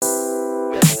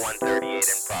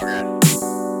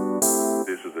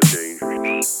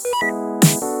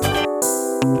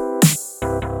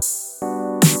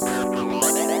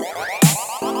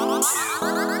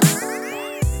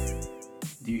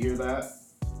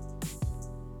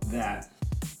That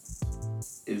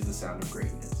is the sound of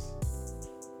greatness.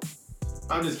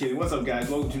 I'm just kidding. What's up, guys?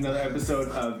 Welcome to another episode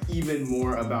of Even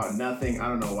More About Nothing. I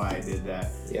don't know why I did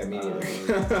that. Yeah, me neither.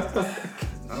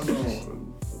 I don't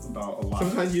know about a lot.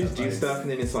 Sometimes you just do stuff and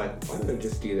then it's like, why did I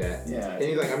just do that? Yeah. And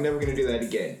you're like, I'm never going to do that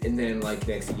again. And then, like,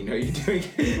 next thing you know, you're doing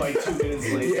it. Like 2 minutes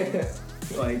later. Yeah.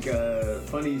 Like,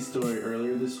 funny story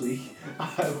earlier this week,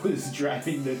 I was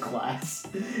driving to class.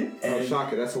 Oh,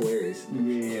 shocker. That's hilarious.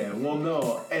 Yeah, well,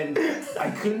 no. And I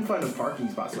couldn't find a parking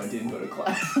spot, so I didn't go to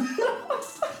class.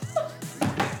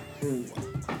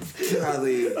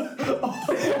 Charlie.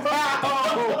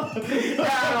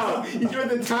 Wow. You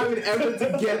spent the time and effort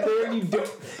to get there and you don't.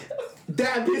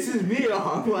 That pisses me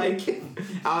off. Like,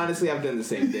 honestly, I've done the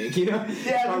same thing, you know?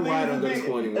 Yeah, I'm why I don't go to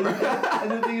school anymore.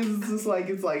 And the thing is, it's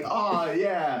like, oh,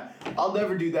 yeah, I'll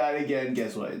never do that again.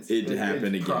 Guess what? It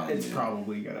happened again. It's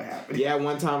probably going to happen. Yeah,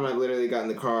 one time I literally got in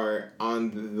the car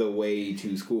on the way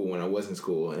to school when I was in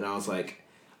school, and I was like,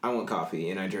 I want coffee,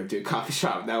 and I drove to a coffee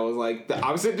shop that was like the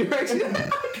opposite direction.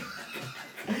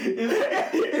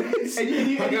 And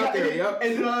you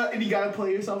gotta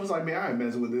play yourself. It's like, man, I ain't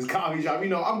messing with this coffee shop. You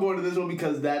know, I'm going to this one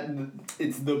because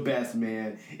it's the best,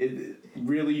 man.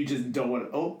 Really, you just don't want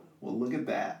to. Oh, well, look at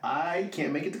that. I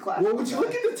can't make it to class. Well, would you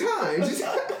look at the time?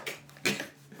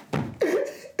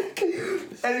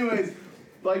 Anyways,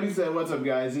 like we said, what's up,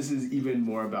 guys? This is Even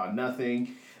More About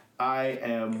Nothing. I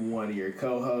am one of your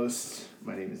co-hosts.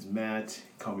 My name is Matt.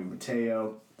 Call me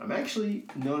Mateo. I'm actually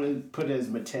put as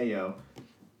Mateo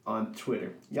on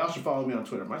Twitter. Y'all should follow me on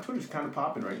Twitter. My Twitter's kind of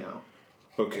popping right now.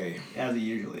 Okay. As it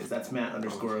usually is. That's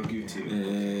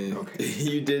Matt_Ogutu. Okay.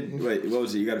 You did. Wait, what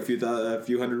was it? You got a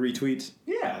few hundred retweets?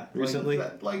 Yeah. Recently?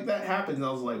 Like that happened, and I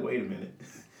was like, wait a minute.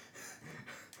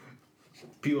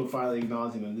 People finally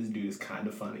acknowledging that this dude is kind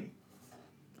of funny.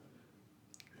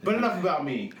 But enough about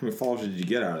me. How many followers did you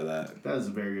get out of that? That is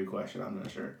a very good question. I'm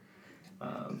not sure.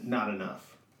 Not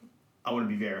enough. I want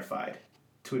to be verified.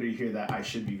 Twitter, you hear that? I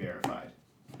should be verified.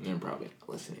 They're probably not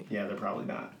listening. Yeah, they're probably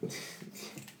not.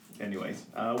 Anyways,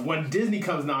 when Disney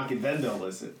comes knocking, then they'll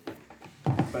listen.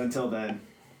 But until then,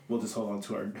 we'll just hold on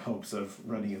to our hopes of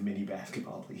running a mini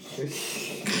basketball league.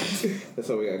 That's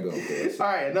all we got going for us. All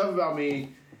right, enough about me.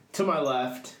 To my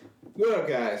left. What up,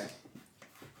 guys?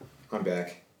 I'm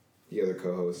back. The other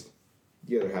co-host.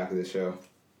 The other half of the show.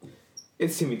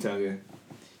 It's Timmy Tunga.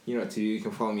 You know what to do. You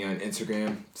can follow me on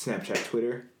Instagram, Snapchat,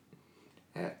 Twitter,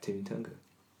 at Timmy Tunga.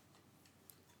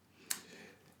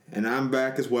 And I'm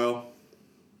back as well.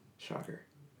 Shocker.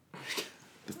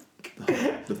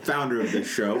 The founder of this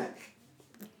show.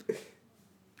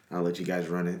 I'll let you guys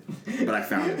run it. But I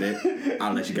founded it.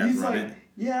 I'll let you guys run it.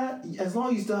 Yeah, as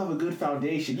long as you still have a good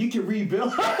foundation, you can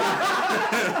rebuild. Full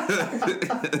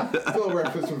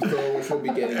reference from Phil, which we'll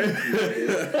be getting into.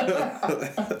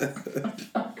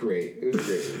 Great. It was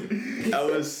great.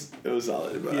 It was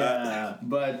solid. But Yeah,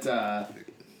 but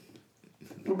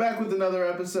we're back with another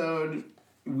episode.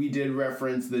 We did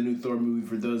reference the new Thor movie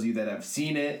for those of you that have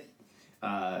seen it.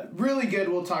 Really good.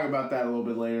 We'll talk about that a little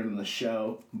bit later in the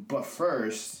show. But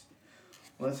first,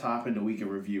 let's hop into Week in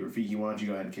Review. Rafiki, why don't you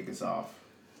go ahead and kick us off?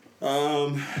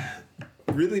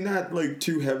 Really not like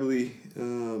too heavily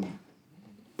of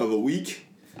a week.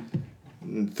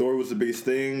 Thor was the biggest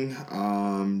thing.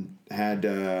 Had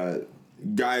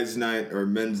guys' night or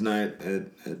men's night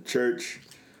at church,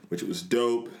 which was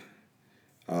dope.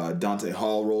 Dante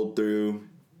Hall rolled through.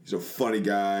 He's a funny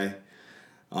guy.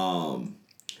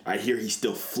 I hear he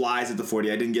still flies at the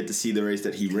 40. I didn't get to see the race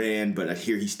that he ran, but I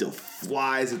hear he still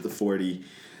flies at the 40.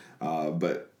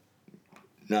 But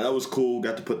no, that was cool.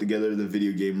 Got to put together the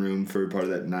video game room for part of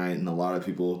that night, and a lot of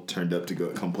people turned up to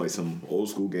come play some old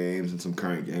school games and some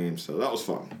current games. So that was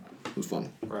fun. It was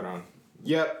fun. Right on.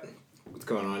 Yep. What's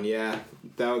going on? Yeah,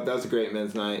 that was a great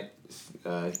men's night.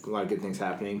 A lot of good things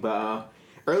happening. But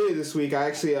earlier this week, I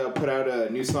actually put out a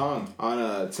new song on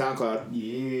SoundCloud.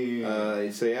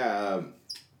 Yeah. So yeah,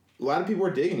 a lot of people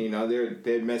were digging. You know,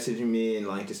 they're messaging me and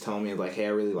like just telling me like, hey,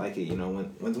 I really like it. You know,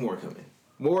 when's more coming?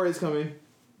 More is coming.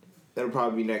 That'll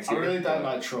probably be next year. I really thought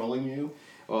about trolling you.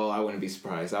 Well, I wouldn't be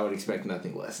surprised. I would expect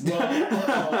nothing less.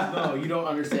 No, you don't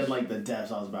understand like the depths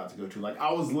I was about to go to. Like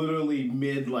I was literally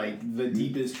mid like the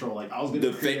deepest troll. Like I was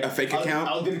gonna create a fake account.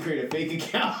 I was gonna create a fake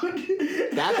account.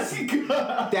 That's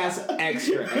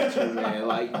extra, man.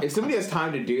 Like if somebody has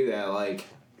time to do that, like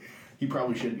he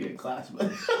probably shouldn't be in class,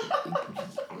 but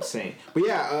I'm saying. But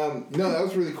yeah, no, that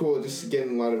was really cool. Just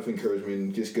getting a lot of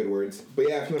encouragement, just good words. But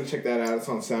yeah, if you want to check that out, it's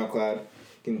on SoundCloud. You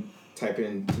can type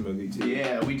in Timothy too.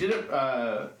 Yeah, we did it.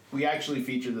 We actually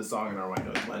featured the song in our White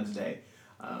Noise Wednesday.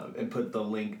 and put the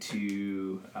link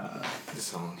to the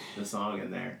song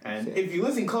in there. And if you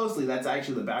listen closely, that's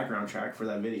actually the background track for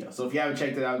that video. So if you haven't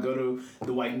checked it out, go to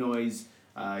the White Noise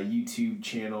YouTube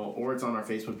channel, or it's on our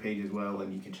Facebook page as well,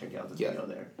 and you can check out this video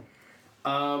there.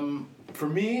 For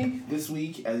me, this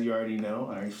week, as you already know,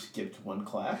 I skipped one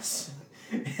class.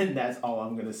 And that's all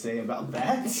I'm going to say about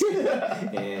that.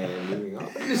 And moving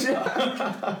on.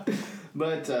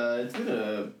 But it's been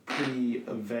a pretty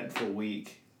eventful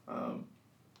week.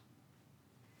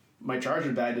 My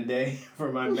charger died today for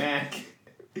my Mac.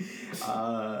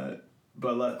 But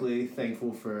luckily,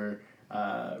 thankful for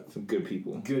some good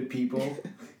people. Good people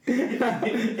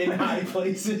in high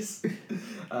places.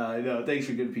 No, thanks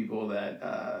for good people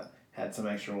that had some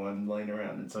extra one laying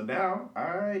around. And so now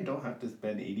I don't have to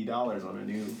spend $80 on a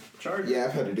new charger. Yeah,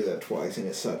 I've had to do that twice and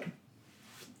it sucked.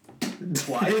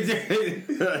 Twice?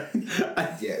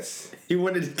 Yes. He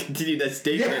wanted to continue that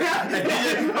statement.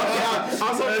 I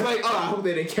was like, I hope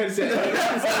they didn't catch that.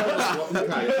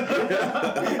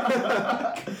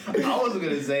 I wasn't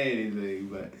going to say anything,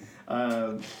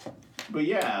 but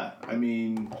yeah, I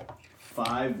mean,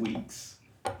 5 weeks.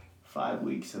 5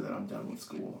 weeks and then I'm done with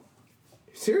school.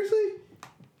 Seriously?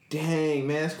 Dang,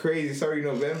 man, that's crazy. It's already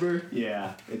November.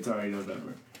 Yeah, it's already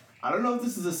November. I don't know if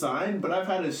this is a sign, but I've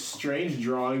had a strange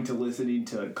drawing to listening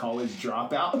to College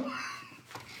Dropout.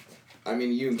 I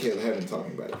mean, you and Kayla have been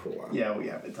talking about it for a while. Yeah, we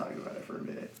have been talking about it for a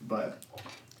minute. But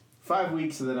 5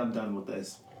 weeks and then I'm done with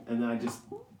this. And then I just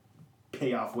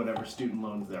pay off whatever student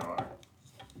loans there are.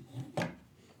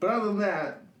 But other than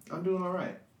that, I'm doing all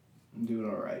right.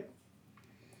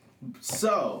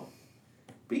 So,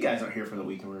 but you guys aren't here for the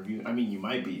weekend review. I mean, you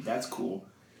might be. That's cool.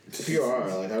 If you are,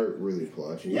 I really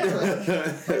applaud you. Yeah.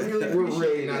 We're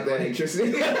really not that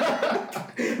interesting.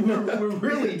 we're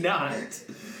really not.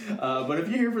 But if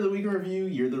you're here for the weekend review,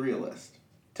 you're the realist.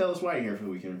 Tell us why you're here for the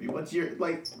weekend review. What's your,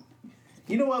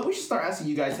 you know what? We should start asking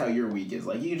you guys how your week is.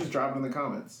 You can just drop it in the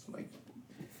comments.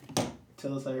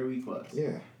 Tell us how your week was.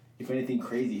 Yeah. If anything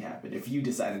crazy happened. If you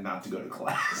decided not to go to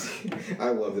class. I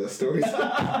love those stories.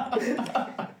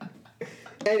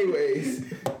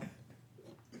 Anyways.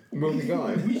 Moving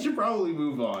on. We should probably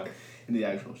move on in the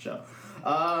actual show.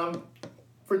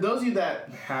 For those of you that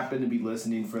happen to be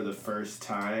listening for the first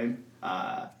time,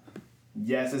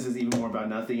 yes, this is even more about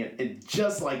nothing. It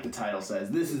just like the title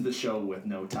says, this is the show with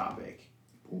no topic.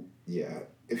 Yeah.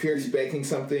 If you're expecting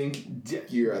something,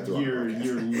 you're at the wrong place.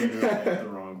 You're literally at the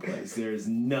wrong place. There's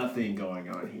nothing going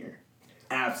on here.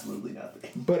 Absolutely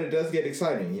nothing. But it does get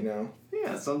exciting, you know?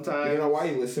 Yeah, sometimes. I don't know why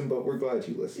you listen, but we're glad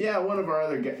you listen. Yeah, one of our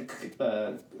other guys.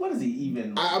 What is he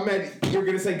even? I meant you're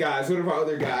going to say guys. One of our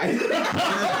other guys.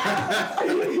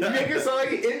 You make us sound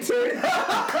like an intern.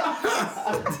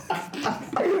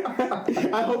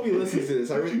 I hope he listens to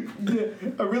this. I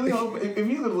really hope. If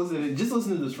he's going to listen to it, just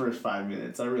listen to this first 5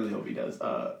 minutes. I really hope he does.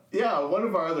 Yeah, one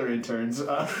of our other interns.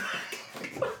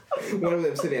 One of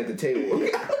them sitting at the table.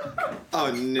 Oh,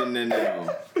 no.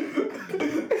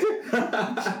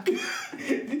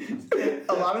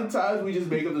 A lot of times we just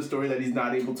make up the story that he's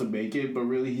not able to make it, but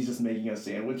really he's just making us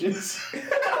sandwiches.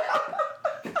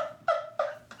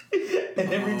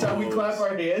 And every time we clap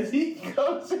our hands, he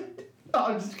goes. Oh,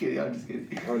 I'm just kidding. I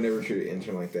would never treat an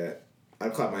intern like that.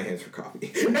 I'd clap my hands for coffee.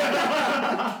 You're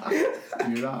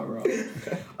not wrong.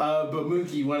 But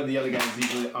Mookie, one of the other guys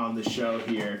usually on the show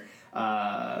here,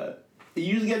 it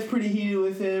usually gets pretty heated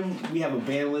with him. We have a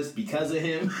ban list because of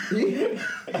him.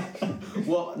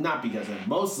 Well, not because of him.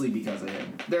 Mostly because of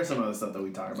him. There's some other stuff that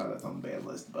we talk about that's on the ban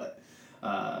list, but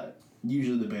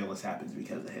usually the ban list happens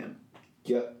because of him.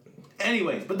 Yep.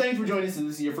 Anyways, but thanks for joining us. If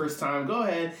this is your first time, go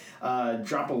ahead,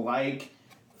 drop a like,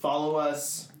 follow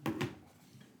us.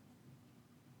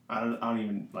 I don't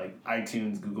even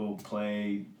iTunes, Google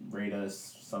Play, rate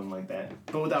us, something like that.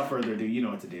 But without further ado, you know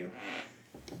what to do.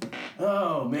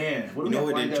 Oh man, You know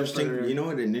what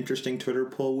an interesting Twitter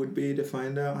poll would be to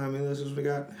find out how many listeners we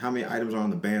got? How many items are on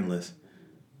the ban list?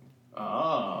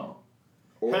 Oh.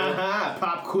 Haha,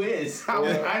 pop quiz. How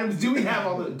many items do we have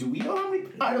on the... Do we know how many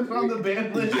items are on the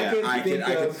ban list? Yeah, I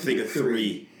could think of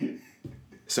 3.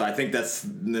 So I think that's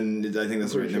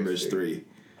the right number is 3.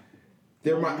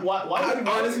 Why I would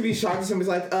honestly be shocked if somebody's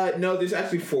like, no, there's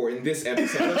actually 4 in this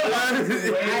episode.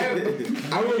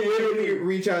 I would literally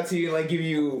reach out to you and give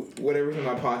you whatever's in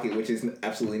my pocket, which is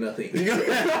absolutely nothing. I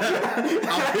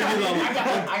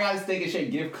got a Steak and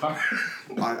Shake gift card.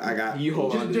 I got... You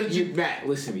hold on to that. Matt,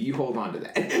 listen to me. You hold on to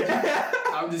that.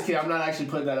 I'm just kidding. I'm not actually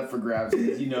putting that up for grabs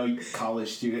because, college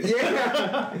student.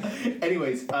 Yeah.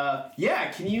 Anyways,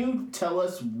 can you tell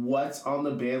us what's on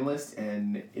the ban list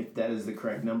and if that is the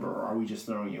correct number, or are we just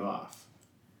throwing you off?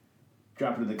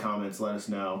 drop it in the comments. Let us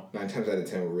know. 9 times out of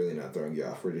 10, we're really not throwing you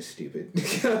off. We're just stupid.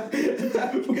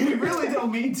 We really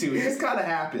don't mean to. It just kind of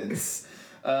happens.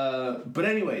 But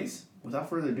anyways, without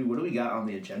further ado, what do we got on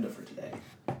the agenda for today?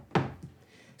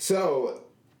 So,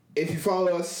 if you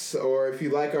follow us or if you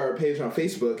like our page on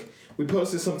Facebook, we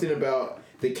posted something about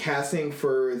the casting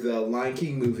for the Lion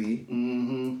King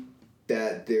movie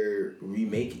that they're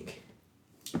remaking.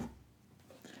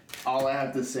 All I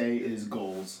have to say is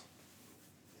goals.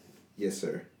 Yes,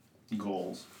 sir.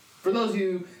 Goals. For those of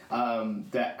you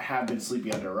that have been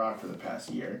sleeping under a rock for the past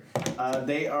year,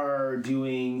 they are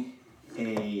doing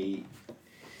a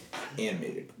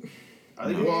Animated. Are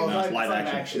they No, doing no, it's live live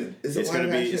action? Is it It's gonna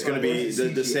live be action? it's gonna Or be is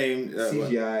it the same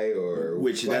CGI or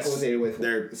which like that's what they did with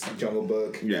their Jungle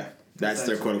Book. yeah. That's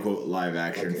their quote unquote live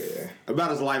action. Okay, yeah.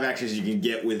 About as live action as you can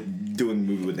get with doing a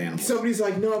movie with animals. Somebody's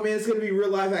like, no, man, it's going to be real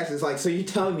live action. It's like, so you're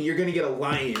telling me you're going to get a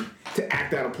lion to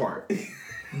act out a part.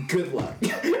 Good luck.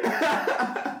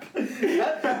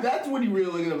 That's when you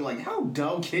really look at them like, how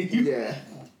dumb can you? Yeah.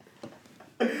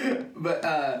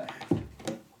 But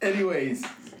anyways,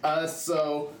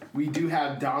 so we do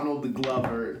have Donald the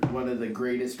Glover, one of the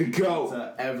greatest The people GOAT.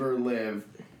 to ever live,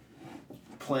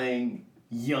 playing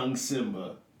young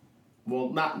Simba. Well,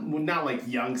 not like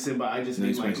young Simba. I just No,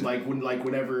 mean he's like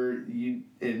whenever you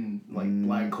in like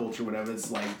black culture, whatever.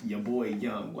 It's like your boy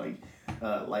Young, like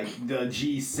the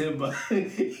G Simba.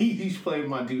 He's playing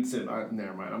my dude Simba.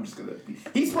 Never mind. I'm just gonna.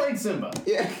 He's playing Simba.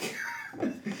 Yeah.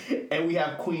 And we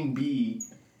have Queen Bee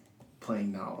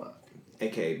playing Nala.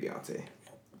 AKA Beyonce.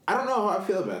 I don't know how I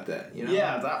feel about that. You know?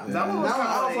 Yeah, that one was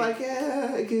I was kind like,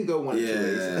 yeah, it could go one of two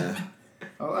ways. Yeah.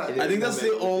 of I think that's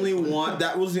the only one.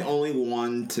 That was the only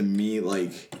one to me,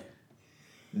 like,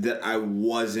 that I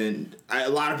wasn't. A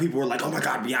lot of people were like, "Oh my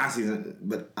God, Beyonce's,"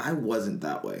 but I wasn't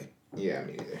that way. Yeah,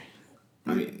 me neither.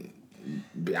 I mean,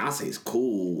 Beyonce's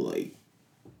cool, like,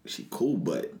 she cool,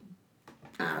 but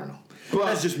I don't know. But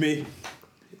That's just me.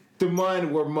 the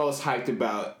one we're most hyped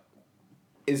about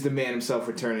is the man himself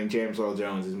returning, James Earl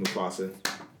Jones as Mufasa.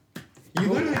 You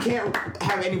literally can't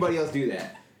have anybody else do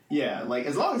that. Yeah, like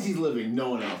as long as he's living, no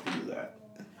one else can do that.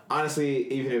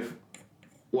 Honestly, even if,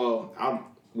 well, I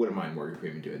wouldn't mind Morgan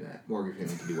Freeman doing that. Morgan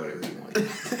Freeman can do whatever he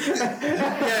wants.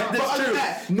 Yeah, But other than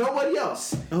that, nobody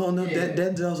else. Oh no, Yeah.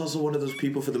 Denzel's also one of those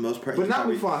people for the most part. But not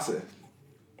Probably- Mufasa.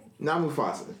 Not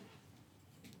Mufasa.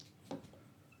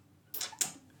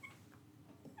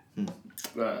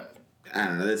 But I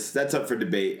don't know. That's up for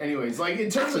debate. anyways, like in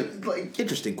terms of like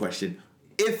Interesting question.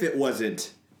 If it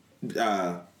wasn't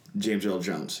James Earl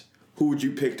Jones, who would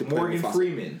you pick to play Morgan Mufasa?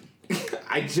 Freeman.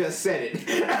 I just said it.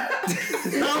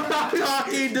 I'm not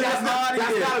talking to That's the not a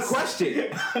audience. question.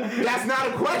 That's not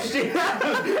a question.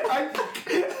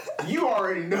 you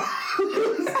already know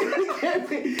who's gonna get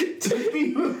me to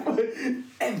be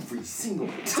every single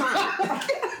time.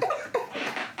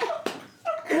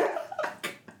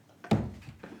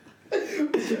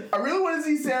 I really want to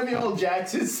see Samuel L.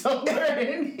 Jackson somewhere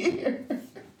in here.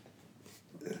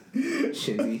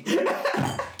 Shinzy.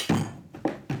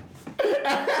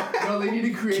 No, they need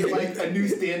to create like a new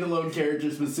standalone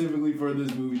character specifically for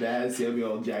this movie that has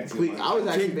Samuel L. Jackson. Please, I was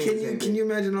actually thinking Can you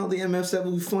imagine all the MFs that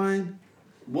will be flying?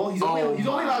 Well, he's only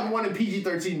allowed one in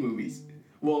PG-13 movies.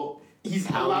 Well, he's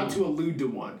allowed to allude to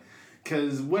one,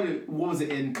 because what was it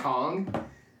in Kong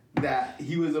that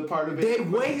he was a part of it? They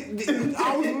wait.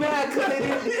 I was mad because they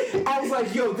didn't. I was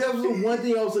like, yo, that was the one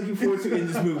thing I was looking forward to in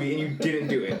this movie, and you didn't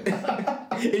do it.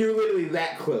 And you're literally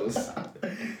that close.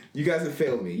 You guys have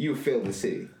failed me. You have failed the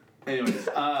city. Anyways,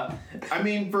 I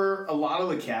mean, for a lot of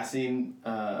the casting,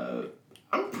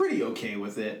 I'm pretty okay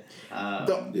with it.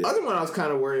 The other one I was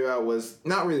kind of worried about was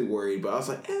not really worried, but I was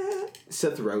like,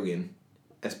 Seth Rogen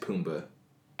as Pumbaa.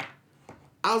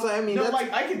 I was like, I mean, no, that's,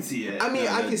 like I can see it. I mean,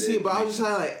 No, I can see it, but I was just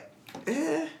kind of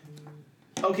like,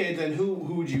 Okay, then who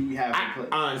would you have to play?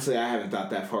 Honestly, I haven't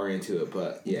thought that far into it,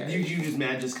 but yeah. You just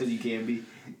mad just because you can be.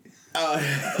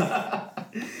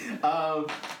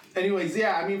 Anyways,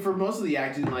 yeah, I mean, for most of the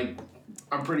acting, like,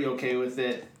 I'm pretty okay with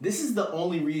it. This is the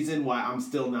only reason why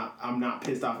I'm not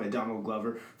pissed off at Donald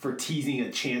Glover for teasing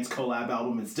a Chance collab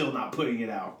album and still not putting it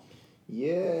out.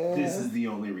 Yeah. This is the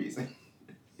only reason.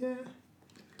 Yeah.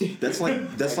 That's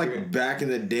like back in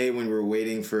the day when we were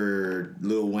waiting for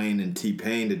Lil Wayne and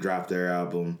T-Pain to drop their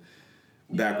album.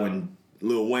 Back Yeah. when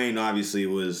Lil Wayne obviously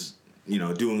was,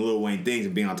 doing Lil Wayne things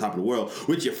and being on top of the world,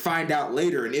 which you find out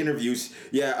later in interviews.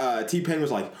 Yeah, T-Pain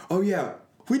was like, "Oh yeah,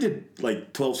 we did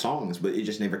like 12 songs, but it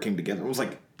just never came together." I was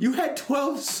like, "You had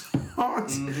 12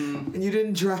 songs and you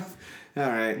didn't drop." All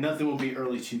right, Nothing will be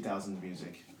early 2000s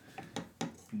music.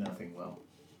 Nothing will.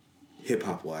 hip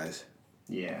hop wise.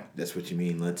 Yeah. That's what you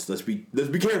mean. Let's be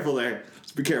careful there.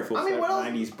 Let's be careful. I mean, what else?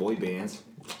 90s boy bands.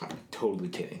 I'm totally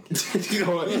kidding. You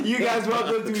know what? You guys want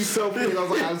them to be so pleased. I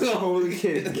was like, I was totally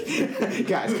kidding.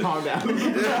 Guys, calm down.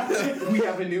 We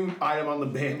have a new item on the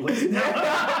band list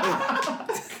now.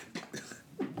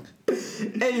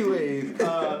 Anyways,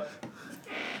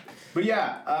 But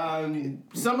yeah,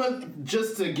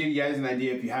 just to give you guys an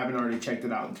idea, if you haven't already checked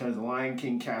it out in terms of Lion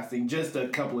King casting, just a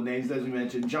couple of names as we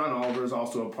mentioned. John Oliver is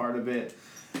also a part of it.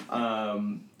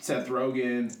 Seth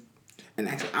Rogen. And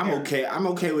actually, I'm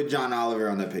okay with John Oliver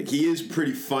on that pick. He is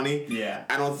pretty funny. Yeah.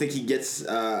 I don't think he gets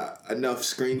enough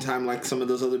screen time like some of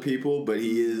those other people, but I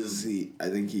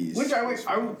think he's. Which I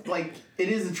would like. It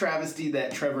is a travesty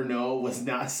that Trevor Noah was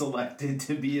not selected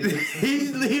to be in this.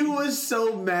 he was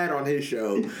so mad on his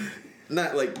show.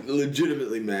 Not like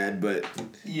legitimately mad, but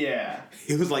Yeah.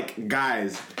 he was like,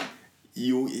 guys,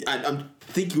 I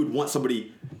think you would want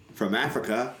somebody from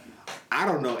Africa. I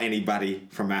don't know anybody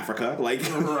from Africa. Like,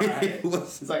 Right.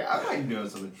 it's It's like, I might know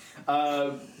something.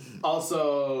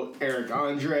 Also, Eric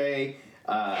Andre.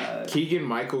 Keegan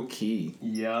Michael Key,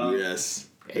 Yeah. yes.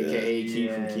 a.k.a. Key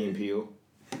from Yeah. Key and Peele.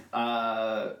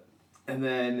 And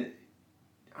then,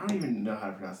 I don't even know how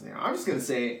to pronounce the name. I'm just going to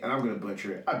say it, and I'm going to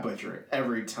butcher it. I butcher it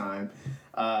every time.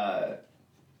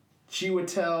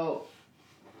 Chiwetel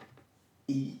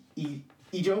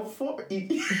Ejiofor.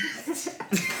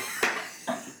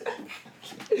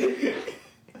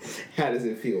 How does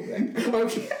it feel, man?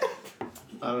 Okay.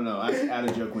 I don't know. I add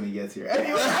a joke when he gets here.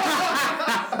 Anyway.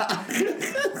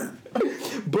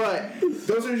 But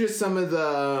those are just some of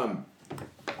the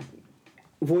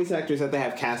voice actors that they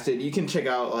have casted. You can check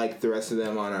out like the rest of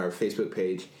them on our Facebook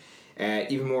page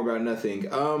at Even More About Nothing.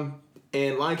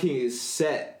 And Lion King is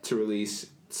set to release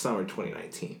summer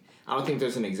 2019. I don't think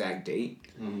there's an exact date.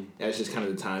 Mm-hmm. That's just kind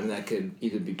of the time that could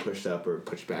either be pushed up or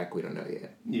pushed back. We don't know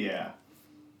yet. Yeah.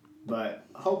 But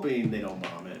hoping they don't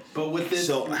bomb it. But with this...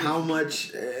 So how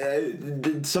much...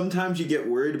 sometimes you get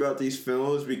worried about these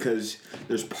films because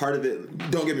there's part of it...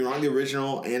 Don't get me wrong, the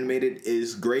original animated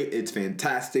is great. It's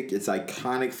fantastic. It's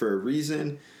iconic for a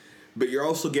reason. But you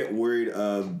also get worried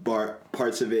of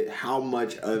parts of it. How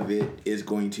much of it is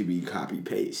going to be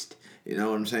copy-paste? You know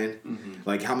what I'm saying? Mm-hmm.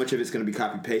 Like, how much of it's going to be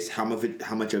copy-paste? How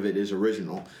much of it is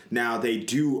original? Now, they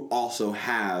do also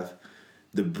have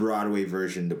the Broadway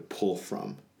version to pull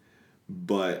from.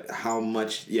 But how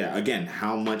much,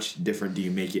 how much different do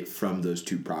you make it from those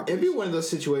two properties? It'd be one of those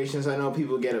situations. I know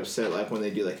people get upset like when they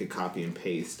do like a copy and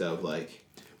paste of like.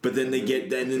 But then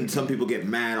then some people get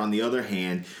mad on the other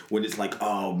hand when it's like,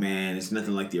 oh man, it's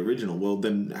nothing like the original. Well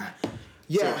then,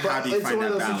 yeah, so how do you it's find one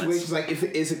of that those balance? situations like if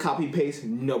it is a copy paste,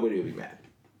 nobody will be mad.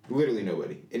 Literally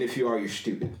nobody. And if you are, you're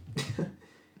stupid.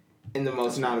 In the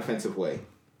most non-offensive way.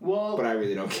 Well, but I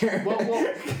really don't care.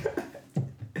 Well.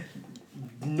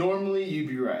 Normally, you'd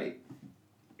be right.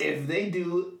 If they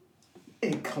do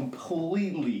a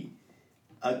complete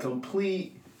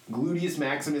gluteus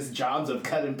maximus jobs of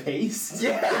cut and paste.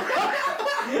 Yeah.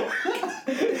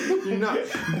 You're not.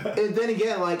 And then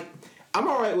again, like, I'm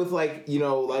alright with, like, you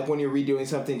know, like when you're redoing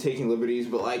something, taking liberties,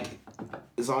 but, like,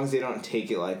 as long as they don't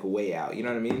take it, like, way out. You know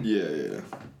what I mean? Yeah.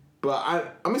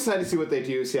 But I'm excited to see what they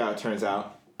do, see how it turns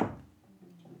out.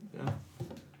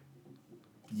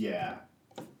 Yeah.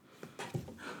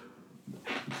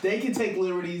 They can take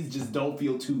liberties, just don't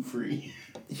feel too free.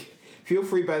 Feel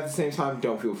free, but at the same time,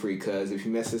 don't feel free, because if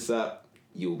you mess this up,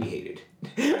 you will be hated.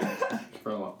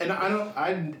 For a long. And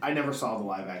I never saw the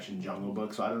live action Jungle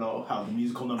Book, so I don't know how the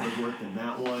musical numbers worked in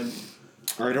that one.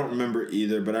 I don't remember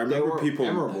either, but I remember people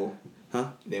memorable.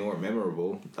 Huh? They weren't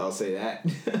memorable. I'll say that.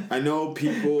 I know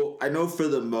for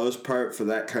the most part for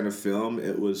that kind of film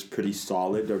it was pretty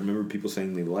solid. I remember people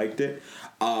saying they liked it.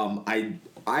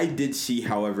 I did see,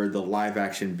 however, the live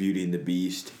action Beauty and the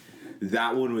Beast.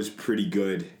 That one was pretty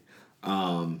good.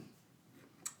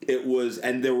 It was,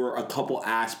 and there were a couple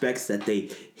aspects that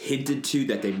they hinted to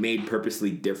that they made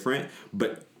purposely different,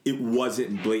 but it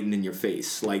wasn't blatant in your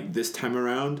face. Like this time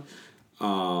around,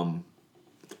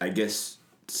 I guess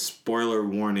spoiler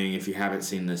warning if you haven't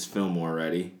seen this film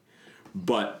already,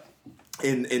 but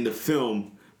in the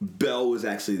film, Belle was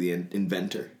actually the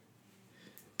inventor.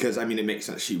 Because, I mean, it makes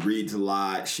sense. She reads a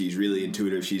lot. She's really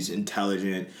intuitive. She's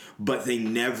intelligent. But they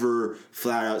never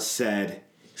flat out said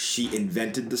she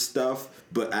invented the stuff.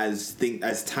 But as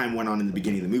time went on in the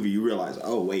beginning of the movie, you realize,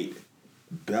 oh, wait,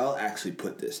 Belle actually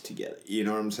put this together. You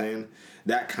know what I'm saying?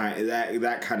 That kind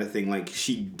of thing. Like,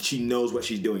 she knows what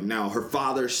she's doing now. Her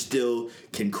father still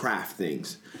can craft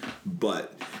things.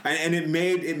 But, and it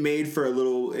made for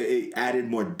it added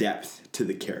more depth to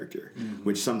the character. Mm-hmm.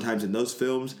 Which sometimes in those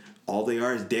films, all they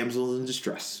are is damsels in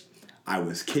distress. I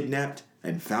was kidnapped.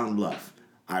 and found love.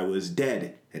 I was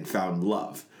dead and found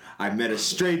love. I met a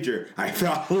stranger. I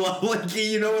found love. Like,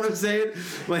 you know what I'm saying?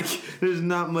 Like, there's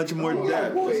not much more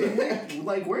depth.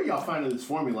 Like, where are y'all finding this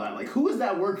formula? Like, who is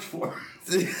that worked for?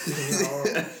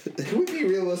 Can we be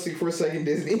realistic for a second,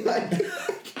 Disney? Like,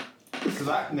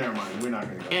 Because never mind, we're not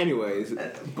gonna go. anyways,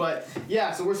 But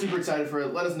yeah, so we're super excited for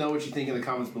it. Let us know what you think in the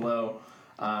comments below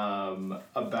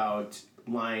about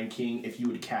Lion King. If you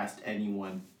would cast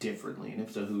anyone differently, and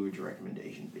if so, who would your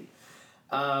recommendation be?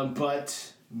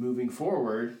 But moving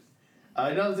forward.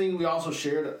 Another thing we also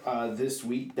shared this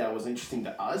week that was interesting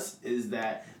to us is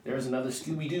that there's another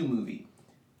Scooby-Doo movie.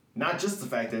 Not just the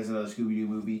fact there's another Scooby-Doo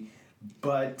movie,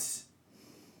 but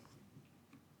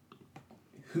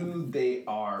who they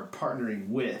are partnering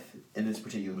with in this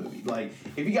particular movie. Like,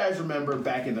 if you guys remember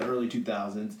back in the early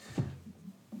 2000s,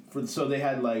 so they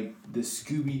had, like, the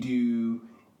Scooby-Doo,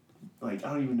 like, I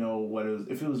don't even know what it was,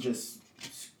 if it was just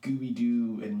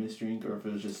Scooby-Doo and Mystery Inc., or if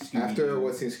it was just Scooby-Doo. after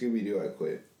What's in Scooby-Doo, I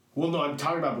quit. Well, no, I'm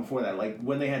talking about before that. Like,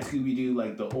 when they had Scooby-Doo,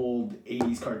 like, the old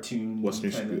 80s cartoon. What's new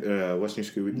Scooby? No, it was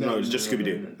just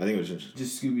Scooby-Doo. No. I think it was just...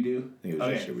 Just Scooby-Doo? I think it was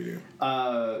just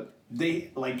Scooby-Doo.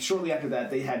 They, like, shortly after that,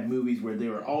 they had movies where they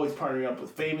were always partnering up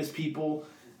with famous people,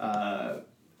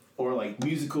 or, like,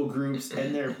 musical groups,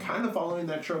 and they're kind of following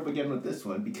that trope again with this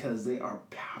one, because they are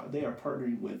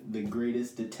partnering with the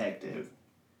greatest detective,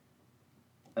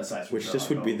 aside from Which Sherlock this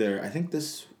would be Holmes. their... I think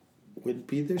this would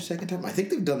be their second time. I think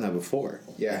they've done that before.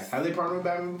 Yeah. Have they partnered with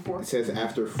Batman before? It says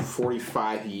after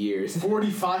 45 years.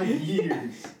 45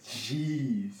 years.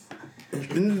 Jeez.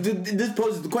 This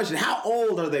poses the question, how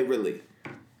old are they really?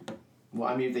 Well,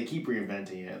 I mean, if they keep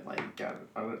reinventing it, like, I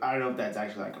don't know if that's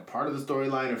actually, like, a part of the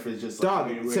storyline, or if it's just, like...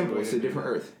 Dog, simple. It's a different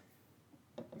Earth.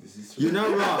 You're not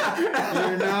wrong.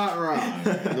 You're not wrong.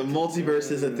 The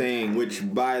multiverse is a thing, which,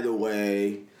 by the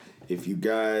way, if you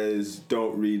guys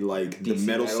don't read, like, the DC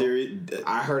Metal Metal? series...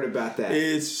 I heard about that.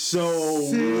 It's so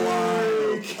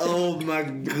wild. Oh, my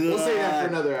God. We'll say that for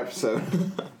another episode.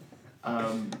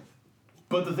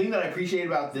 But the thing that I appreciate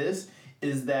about this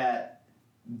is that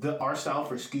the art style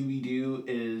for Scooby-Doo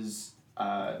is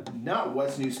not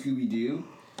What's New Scooby-Doo,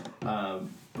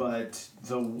 but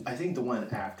I think the one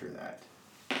after that.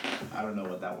 I don't know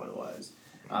what that one was.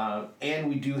 And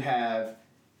we do have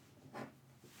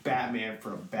Batman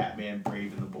from Batman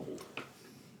Brave and the Bold.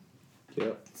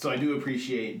 Yep. So I do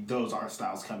appreciate those art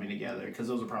styles coming together, because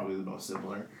those are probably the most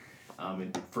similar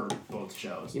for both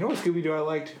shows. You know what Scooby-Doo I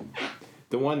liked?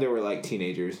 The one that were like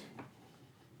teenagers.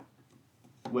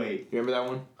 Wait, You remember that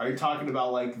one? are you talking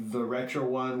about, like, the retro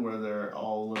one where they're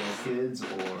all little kids,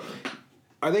 or...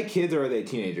 Are they kids or are they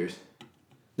teenagers?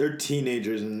 They're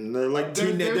teenagers, and they're like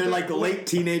They're like late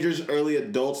teenagers, early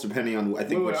adults, depending on I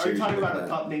think Wait, what are you series. talking you're about a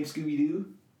looking at. pup named Scooby-Doo?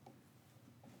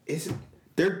 Is it?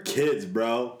 They're kids,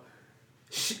 bro.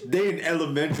 They in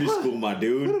elementary school, my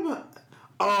dude. What about?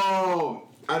 Oh,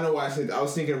 I know why I said. I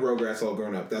was thinking of Rugrats all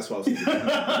grown up. That's what I was thinking.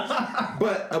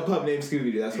 But a pup named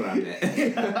Scooby-Doo. That's what I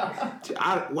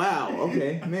meant. Wow.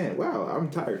 Okay, man. Wow. I'm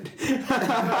tired.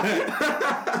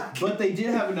 But they did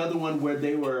have another one where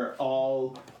they were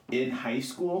all in high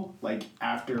school, like,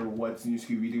 after What's New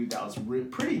Scooby-Doo. That was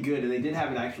pretty good, and they did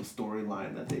have an actual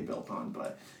storyline that they built on,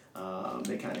 but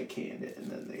they kind of canned it,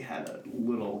 and then they had a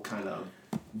little kind of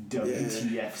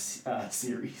WTF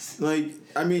series. Like,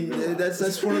 I mean,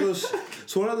 that's one of those.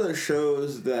 It's one of those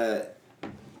shows that.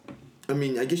 I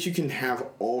mean, I guess you can have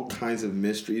all kinds of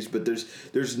mysteries, but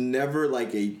there's never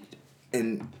like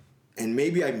and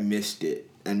maybe I missed it,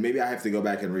 and maybe I have to go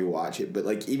back and rewatch it. But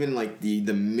like even like the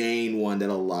main one that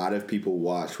a lot of people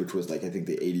watched, which was like I think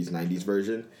the 80s 90s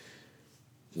version.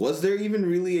 Was there even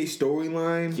really a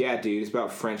storyline? Yeah, dude. It's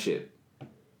about friendship.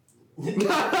 Because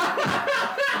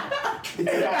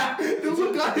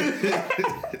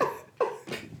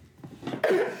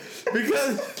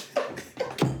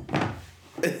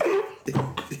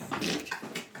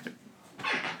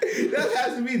That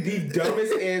has to be the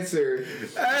dumbest answer.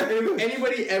 If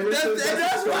anybody ever says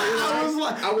that's why I was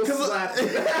like, I was slapped.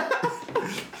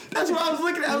 that's what I was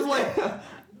looking at. I was like,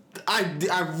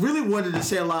 I really wanted to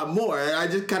say a lot more, and I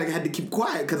just kind of had to keep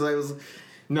quiet because I was.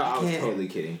 No, I was can't. totally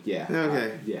kidding. Yeah.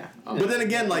 Okay. Yeah. But then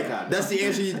again, like that's the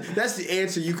answer. That's the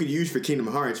answer you could use for Kingdom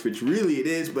Hearts, which really it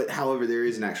is. But however, there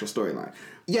is an actual storyline.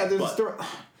 Yeah, there's But- a story.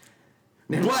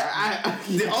 But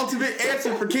the ultimate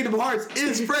answer for Kingdom Hearts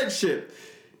is friendship.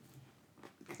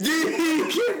 You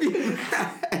can't be.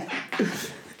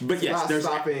 But yes, there's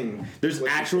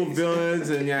actual villains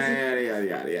and yada yada yada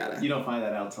yada yada. You don't find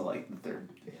that out till, like, the third.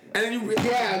 And then you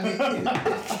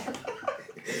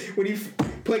When you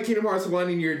play Kingdom Hearts 1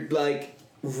 and you're like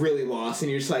really lost and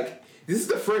you're just like, this is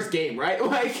the first game, right?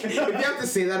 Like, if you have to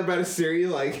say that about a series,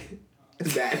 like,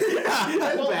 it's bad.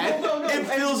 That's bad. No. It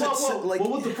feels like.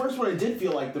 Well, with the first one, it did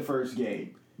feel like the first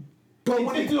game. But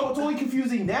when It's only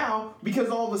confusing now because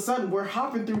all of a sudden we're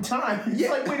hopping through time. It's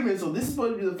like, wait a minute, so this is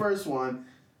supposed to be the first one.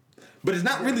 But it's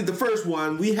not really the first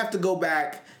one. We have to go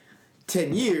back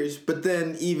 10 years, but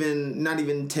then not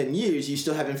even 10 years, you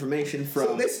still have information from...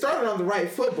 So they started on the right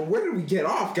foot, but where did we get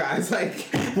off, guys? Like...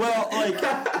 Well, like,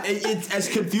 it's as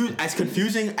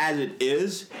confusing as it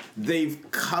is, they've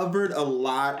covered a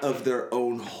lot of their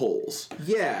own holes.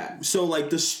 Yeah. So, like,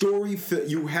 the story,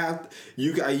 you can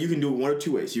do it one of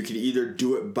two ways. You can either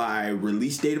do it by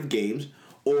release date of games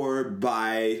or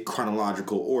by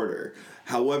chronological order.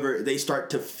 However, they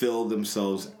start to fill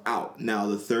themselves out. Now,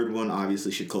 the third one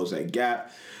obviously should close that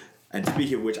gap. And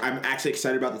speaking of which, I'm actually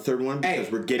excited about the third one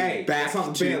because we're getting back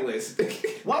on the ban list.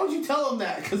 Why would you tell them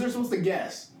that? Because they're supposed to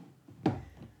guess.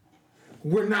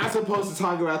 We're not supposed to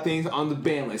talk about things on the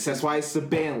ban list. That's why it's the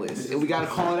ban list. And we gotta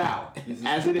call it out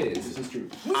as it is. This is true.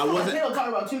 I wasn't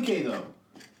talking about 2K though.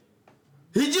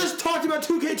 He just talked about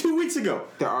 2K 2 weeks ago.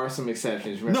 There are some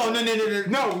exceptions. Remember?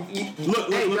 No. Look,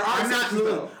 there are I'm not. exceptions,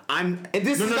 though. And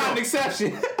this is not an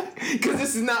exception. Because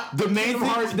this is not the main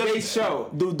Hearts-based show.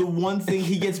 The one thing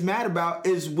he gets mad about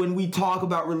is when we talk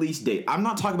about release date. I'm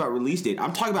not talking about release date.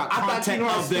 I'm talking about content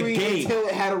of the game. Until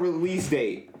it had a release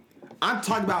date. I'm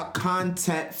talking about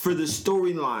content for the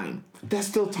storyline. That's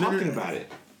still talking about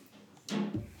it.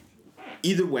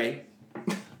 Either way,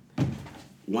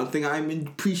 one thing I'm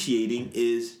appreciating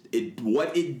is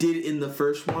what it did in the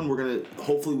first one.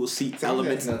 We'll see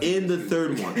elements in the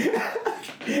third one.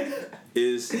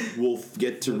 We'll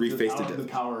get to reface the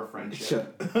power of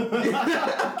friendship.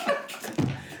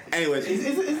 Anyways,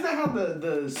 isn't that how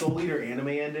the Soul Eater anime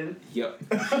ended? Yep.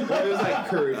 It was like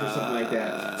Courage or something like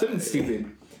that. Something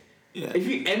stupid. Yeah. If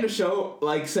you end a show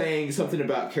like saying something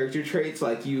about character traits,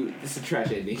 like it's a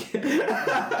trash ending.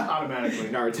 Automatically.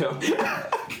 Naruto.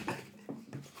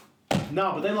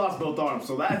 No, but they lost both arms,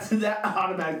 so that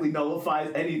automatically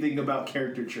nullifies anything about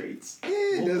character traits.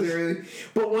 It doesn't really.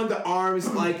 But when the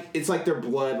arms, like, it's like their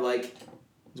blood, like,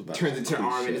 turns into an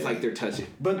arm and it's like they're touching.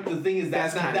 But the thing is,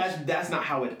 that's not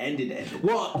how it ended.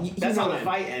 Well, that's how the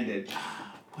fight ended.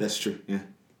 That's true, yeah.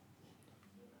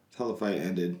 That's how the fight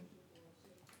ended.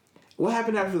 What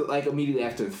happened immediately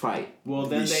after the fight? Well,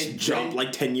 then they jumped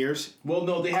like 10 years? Well,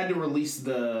 no, they had to release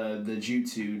the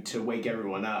jutsu to wake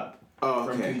everyone up.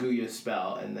 From Kaguya's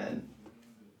spell, and then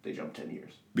they jumped 10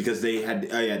 years. Because they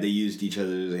used each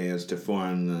other's hands to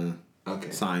form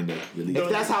the sign to release.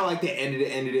 If that's how they ended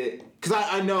it. Because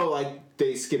I know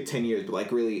they skipped 10 years,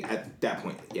 but really at that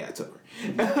point, yeah, it's over.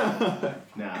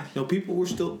 Nah. No, people were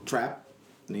still trapped,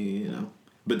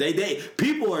 But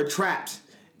people are trapped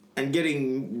and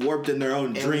getting warped in their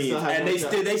own dreams, and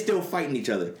they still fighting each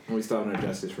other. And we still have no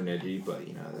justice for Neji, but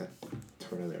that's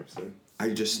for another episode. I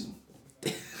just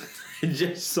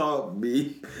saw a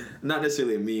meme, not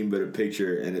necessarily a meme, but a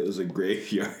picture, and it was a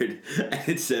graveyard, and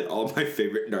it said all my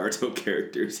favorite Naruto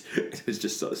characters. It was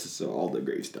just so all the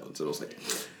gravestones, and I was like,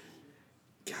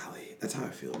 golly, that's how I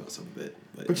feel about some of it.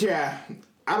 But yeah,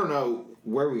 I don't know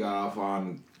where we got off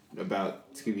on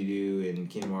about Scooby-Doo and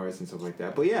Kingdom Hearts and stuff like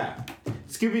that, but yeah,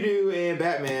 Scooby-Doo and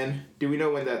Batman, do we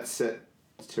know when that's set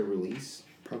to release?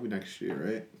 Probably next year,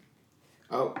 right?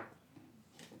 Oh.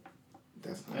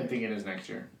 I think it is next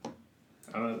year.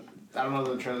 I don't know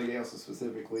the trailer date also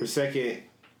specifically. For a second,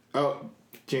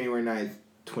 January 9th,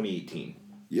 2018.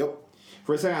 Yep.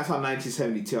 For a second, I saw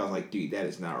 1972. I was like, dude, that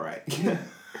is not right. That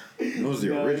was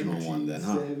the original one then,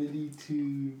 huh?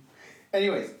 1972.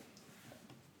 Anyways.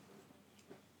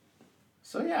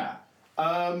 So, yeah.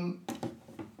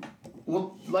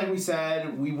 Well, like we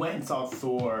said, we went and saw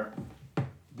Thor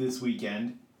this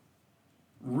weekend.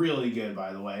 Really good,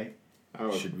 by the way.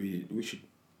 Oh. We should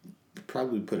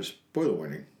probably put a spoiler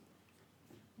warning.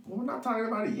 Well, we're not talking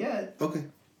about it yet. Okay.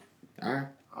 All right.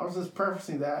 I was just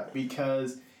prefacing that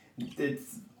because it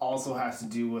also has to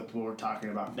do with what we're talking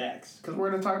about next. Because we're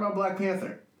going to talk about Black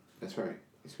Panther. That's right.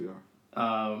 Yes, we are.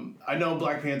 I know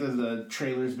Black Panther, the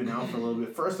trailer's been out for a little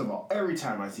bit. First of all, every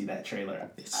time I see that trailer,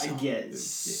 I get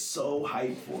so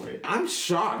hyped for it. I'm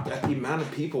shocked at the amount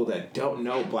of people that don't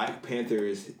know Black Panther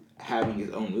is having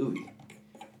his own movie.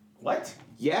 What?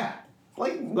 Yeah.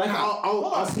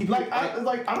 I'll see people.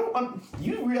 I don't.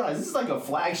 You realize this is like a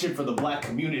flagship for the Black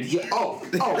community. Yeah.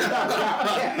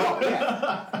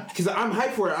 Yeah. Because I'm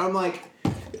hyped for it. I'm like,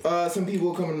 some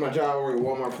people come to my job or at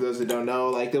Walmart, for those that don't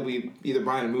know, they'll be either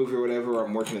buying a movie or whatever, or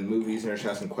I'm working in movies and they're just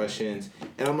asking questions.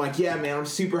 And I'm like, yeah, man, I'm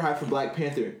super hyped for Black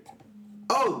Panther.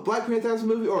 Oh, Black Panther has a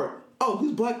movie? Or, oh,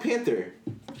 who's Black Panther?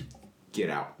 get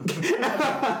out.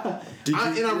 Did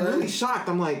And I'm really shocked.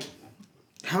 I'm like,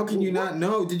 how can you not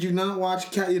know? Did you not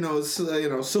watch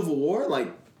Civil War?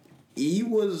 Like, E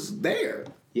was there.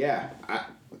 yeah,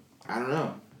 I don't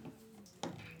know.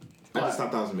 I just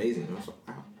thought that was amazing. I was like,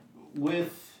 wow.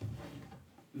 With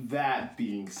that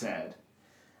being said,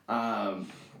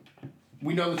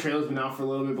 we know the trailer's been out for a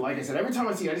little bit, but like I said, every time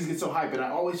I see it, I just get so hyped, and I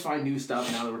always find new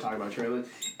stuff now that we're talking about trailers.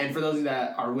 And for those of you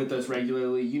that are with us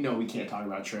regularly, you know we can't talk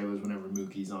about trailers whenever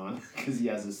Mookie's on, because he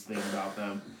has this thing about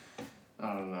them.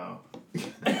 I don't know.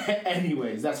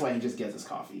 Anyways, that's why he just gets his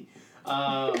coffee.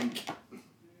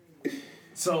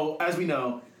 So, as we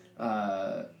know,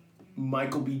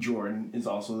 Michael B. Jordan is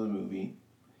also in the movie.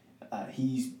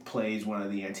 He plays one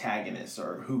of the antagonists,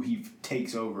 or who he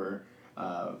takes over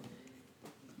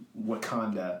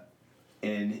Wakanda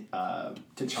in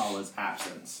T'Challa's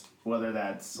absence. Whether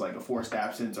that's like a forced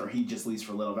absence or he just leaves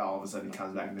for a little bit, all of a sudden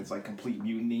comes back and it's like complete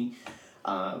mutiny.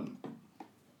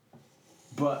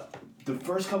 But the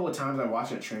first couple of times I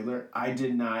watched that trailer, I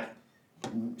did not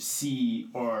see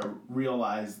or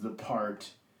realize the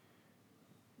part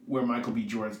where Michael B.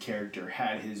 Jordan's character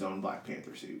had his own Black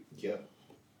Panther suit. Yep.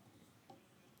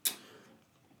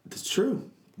 That's true.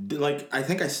 Like, I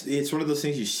think it's one of those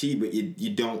things you see, but you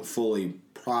don't fully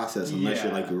process unless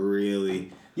you're like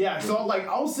really. Yeah, so like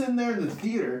I was sitting there in the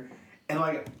theater, and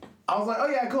like I was like, oh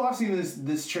yeah, cool. I've seen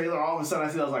this trailer. All of a sudden,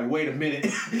 I was like, wait a minute.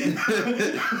 I'm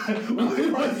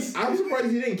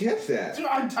surprised you didn't catch that. Dude,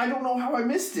 I don't know how I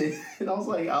missed it. And I was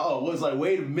like, oh, it was like,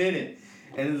 wait a minute.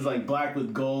 And it's like black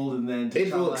with gold, and then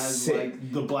T'Challa has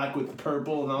like the black with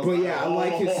purple, and I was like, yeah, I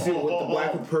like his suit with the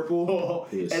black with purple.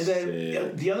 And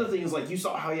then the other thing is like you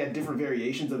saw how he had different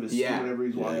variations of his suit whenever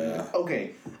he's walking. Yeah.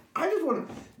 Okay, I just want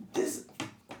this.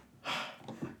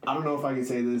 I don't know if I can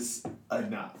say this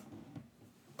enough.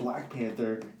 Black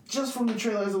Panther, just from the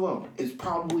trailers alone, is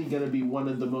probably going to be one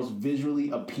of the most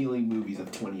visually appealing movies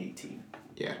of 2018.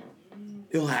 Yeah,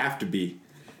 It'll have to be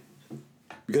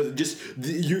because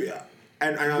you.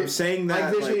 And I'm saying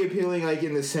that like visually appealing, like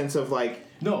in the sense of like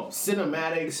no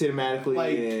cinematically,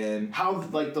 like and how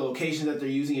like the locations that they're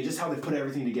using and just how they put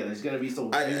everything together. It's gonna be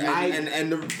so.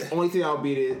 And the only thing I'll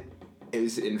beat it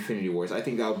is Infinity Wars. I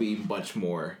think that'll be much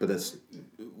more. But that's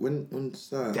when's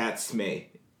that? That's May.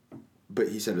 But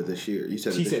he said it this year. You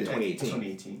said he it this said year.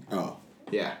 2018. Oh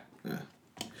yeah.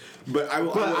 But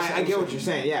I get what you're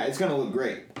saying. Yeah, it's gonna look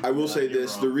great. I will say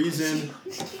this: the reason,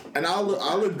 and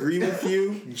I'll agree with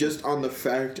you just on the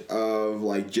fact of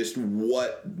like just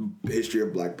what history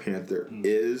of Black Panther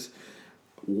is.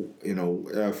 You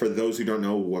know, for those who don't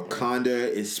know, Wakanda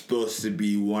is supposed to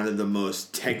be one of the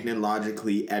most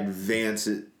technologically advanced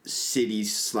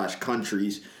cities /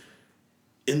 countries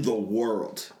in the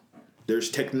world. There's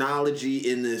technology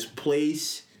in this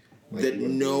place that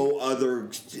no other.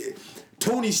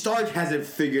 Tony Stark hasn't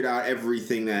figured out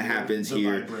everything that happens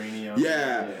here. Vibranium.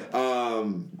 Yeah.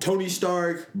 Tony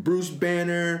Stark, Bruce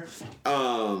Banner,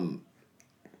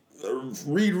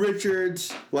 Reed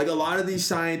Richards, like a lot of these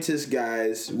scientist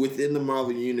guys within the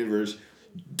Marvel Universe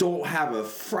don't have a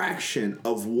fraction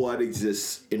of what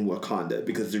exists in Wakanda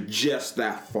because they're just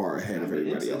that far ahead of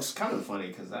everybody else. It's kind of funny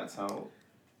because that's how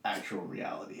actual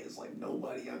reality is. Like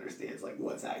nobody understands like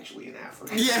what's actually in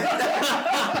Africa.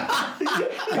 Yeah.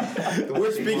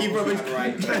 We're speaking from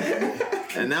experience.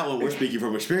 And that one we're speaking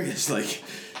from experience. Like,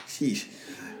 sheesh.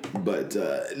 But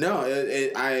no,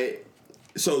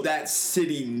 so that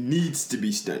city needs to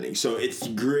be stunning. So it's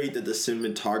great that the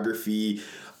cinematography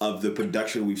of the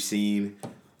production we've seen,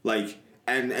 like,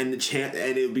 and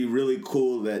it would be really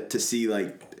cool to see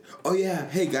like, oh yeah,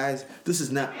 hey guys, this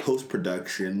is not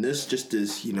post-production. This just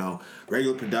is,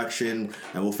 regular production,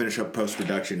 and we'll finish up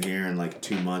post-production here in like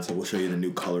 2 months, and we'll show you the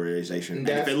new colorization.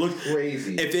 That's and if it looks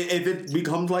crazy. If it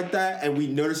becomes like that, and we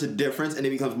notice a difference, and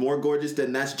it becomes more gorgeous,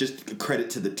 then that's just a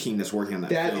credit to the team that's working on that.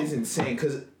 That film. is insane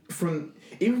because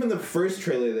even from the first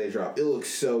trailer they dropped, it looks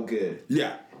so good.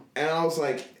 Yeah, and I was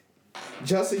like,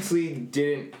 Justice League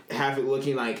didn't have it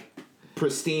looking like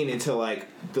pristine until like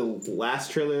the last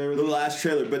trailer they released. The last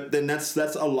trailer, but then that's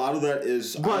a lot of that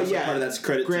is part of that's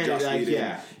credit to Joss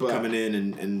Whedon coming in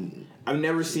and I've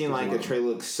never seen like a trailer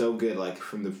look so good like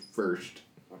from the first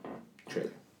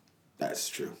trailer. That's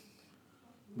true.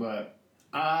 But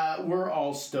we're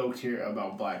all stoked here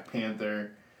about Black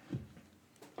Panther.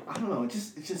 I don't know, it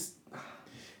just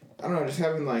I don't know, just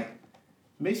having like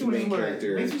makes me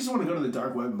just want to go to the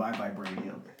dark web and buy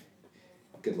vibranium.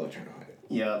 Good luck trying to hide it.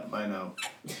 Yep, I know.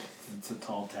 It's a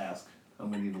tall task.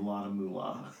 I'm gonna need a lot of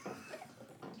moolah.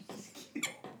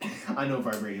 I know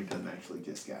vibranium doesn't actually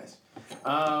exist, guys.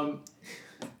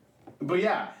 But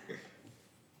yeah.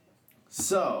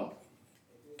 So,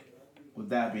 with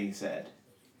that being said,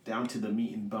 down to the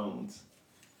meat and bones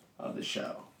of the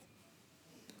show.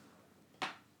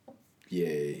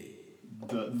 Yay.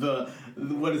 The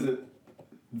what is it?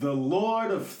 The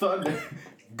Lord of Thunder,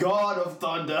 God of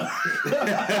Thunder.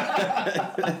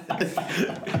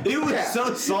 He was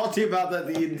so salty about that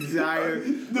the entire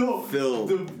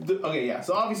film. Okay, yeah.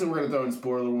 So obviously we're gonna throw in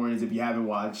spoiler warnings if you haven't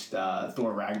watched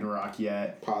Thor Ragnarok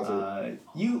yet. Pause it.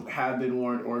 You have been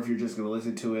warned, or if you're just gonna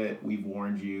listen to it, we've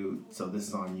warned you. So this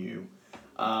is on you.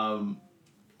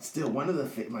 Still, one of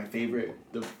my favorite,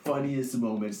 the funniest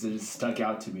moments that just stuck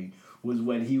out to me was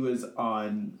when he was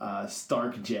on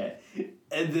Stark Jet,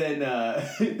 and then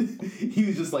he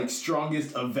was just like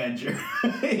strongest Avenger,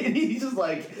 and he's just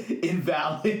like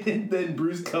invalid, and then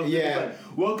Bruce comes in and he's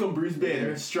like, welcome Bruce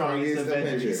Banner, strongest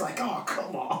Avenger. He's like, oh,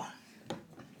 come on.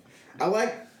 I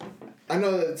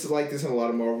know it's like this in a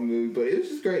lot of Marvel movies, but it was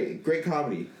just great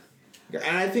comedy.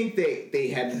 And I think they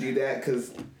had to do that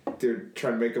because they're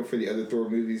trying to make up for the other Thor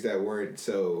movies that weren't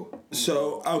so.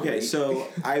 So okay, so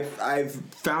I've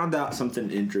found out something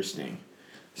interesting,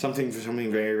 something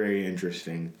very very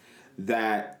interesting,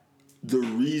 that the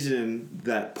reason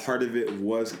that part of it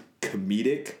was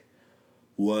comedic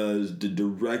was the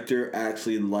director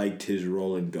actually liked his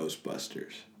role in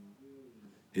Ghostbusters,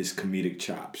 his comedic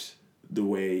chops. The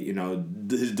way,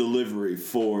 his delivery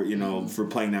for, for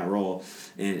playing that role.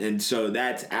 And so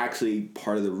that's actually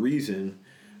part of the reason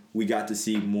we got to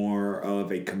see more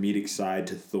of a comedic side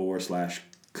to Thor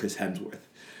 / Chris Hemsworth.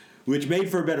 Which made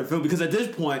for a better film because at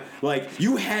this point,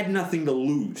 you had nothing to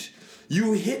lose.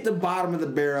 You hit the bottom of the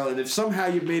barrel, and if somehow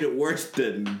you made it worse,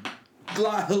 then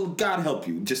God help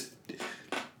you. Just...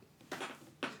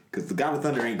 Because the God of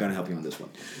Thunder ain't going to help you on this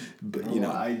one. But,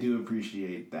 I do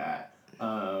appreciate that.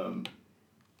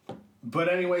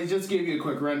 But anyways, just to give you a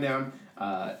quick rundown,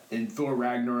 in Thor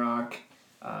Ragnarok,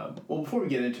 before we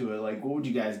get into it, what would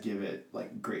you guys give it,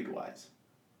 grade-wise?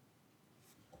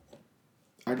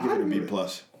 I'd give it a B+.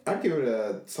 I'd give it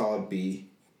a solid B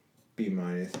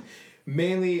minus.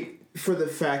 Mainly for the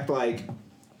fact,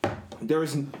 it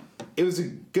was a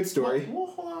good story. Well,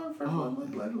 hold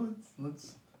on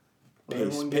let's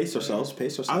pace ourselves.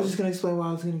 I was just going to explain why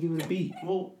I was going to give it a B.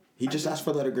 Well... He just asked for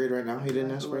a letter grade right now. He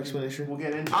didn't ask for explanation. We'll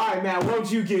get into it. All right, now, what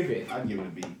would you give it? I'd give it a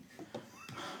B.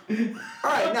 All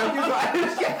right, now,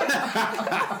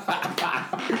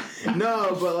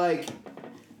 no, but,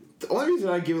 the only reason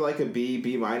I give it, a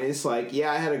B minus, I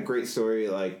had a great story,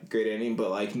 great ending,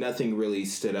 but, nothing really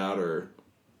stood out or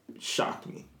shocked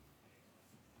me.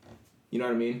 You know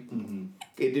what I mean? Mm-hmm.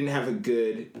 It didn't have a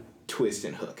good twist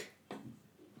and hook.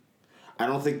 I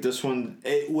don't think this one...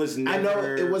 It was never... I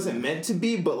know it wasn't meant to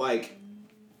be, but,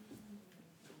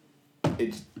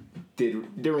 it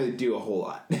didn't really do a whole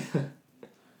lot.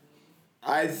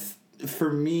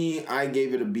 For me, I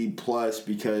gave it a B+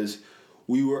 because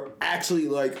we were actually,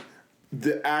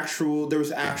 there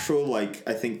was actual, I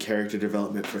think, character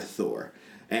development for Thor.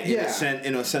 And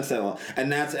in a sense that...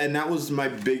 And that was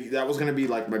that was going to be,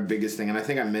 my biggest thing. And I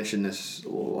think I mentioned this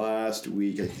last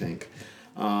week, I think.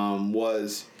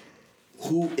 Was...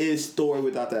 Who is Thor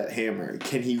without that hammer?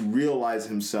 Can he realize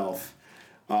himself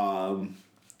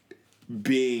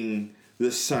being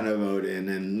the son of Odin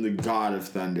and the god of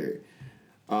thunder?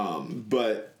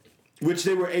 But which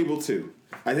they were able to.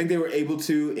 I think they were able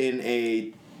to in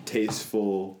a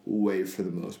tasteful way for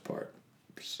the most part.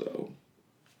 So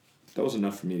that was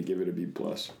enough for me to give it a B+.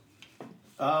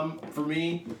 For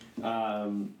me,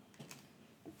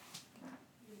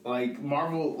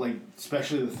 Marvel,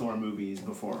 especially the Thor movies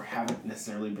before, haven't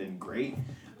necessarily been great.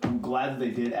 I'm glad that they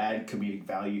did add comedic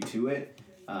value to it.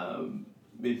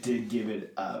 It did give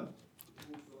it a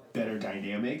better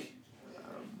dynamic.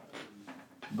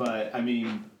 But,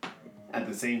 at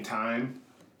the same time,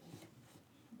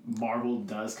 Marvel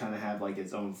does kind of have,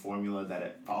 its own formula that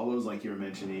it follows, like you were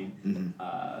mentioning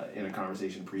in a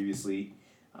conversation previously.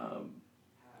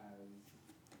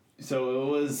 So it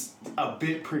was a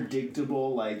bit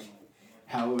predictable,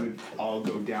 how it would all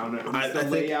go down, at least the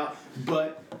layout.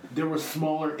 But there were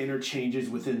smaller interchanges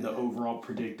within the overall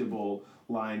predictable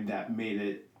line that made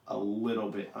it a little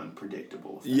bit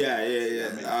unpredictable.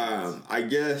 Yeah. I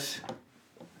guess...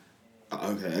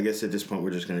 Okay, I guess at this point we're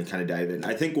just going to kind of dive in.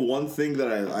 I think one thing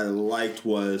that I liked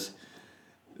was...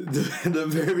 The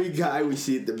very guy we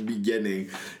see at the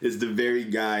beginning is the very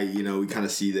guy, we kind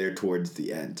of see there towards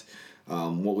the end.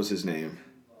 What was his name?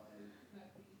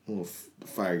 Little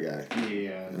fire guy.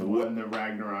 Yeah, the one, the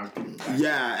Ragnarok.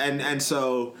 Yeah, and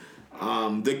so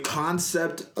the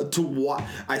concept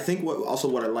I think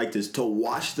what I liked is to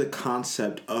watch the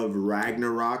concept of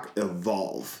Ragnarok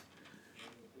evolve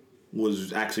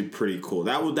was actually pretty cool.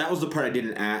 That was the part I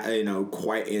didn't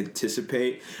quite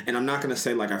anticipate, and I'm not gonna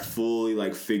say like I fully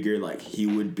like figured like he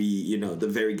would be the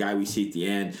very guy we see at the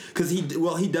end, because he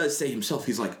does say himself,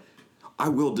 he's like, I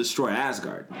will destroy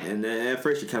Asgard, and then at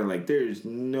first you're kind of like, there's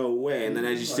no way, and then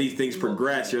as you see things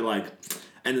progress, you're like,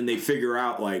 and then they figure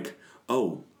out like,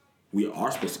 oh, we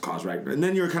are supposed to cause Ragnarok, and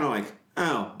then you're kind of like,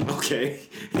 oh, okay.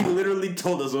 He literally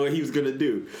told us what he was gonna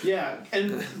do. Yeah,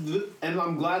 and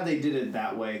I'm glad they did it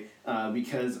that way,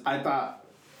 because I thought,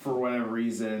 for whatever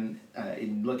reason,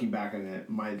 in looking back on it,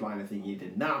 my line of thinking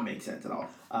did not make sense at all.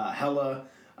 Hela,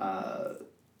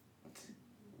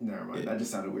 never mind. That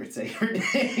just sounded weird saying her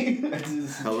name.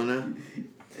 Helena?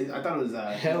 I thought it was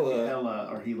Hela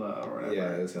or Hela or whatever.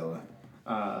 Yeah, it was Hela.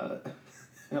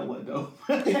 Hela, no.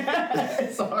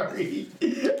 Sorry.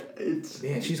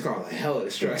 Man, she's called a hell of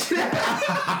destruction.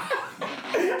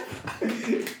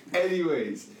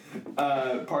 Anyways,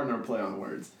 pardon our play on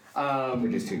words.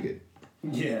 We're just too good.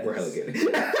 Yeah. We're hella good.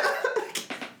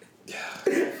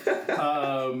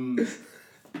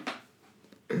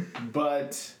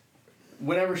 But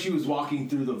whenever she was walking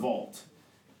through the vault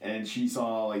and she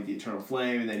saw like the eternal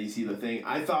flame and then you see the thing,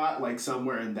 I thought like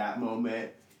somewhere in that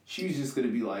moment she was just gonna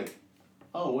be like,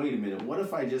 oh, wait a minute, what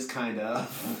if I just kind of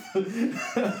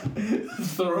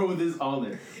throw this on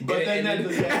there? But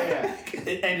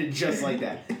it ended just like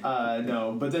that.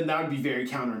 No, but then that would be very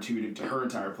counterintuitive to her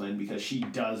entire plan, because she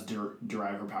does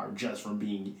derive her power just from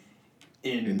being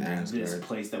in this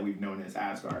place that we've known as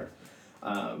Asgard.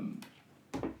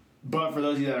 But for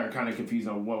those of you that are kind of confused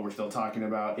on what we're still talking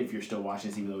about, if you're still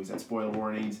watching this, even though we said spoiler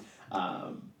warnings,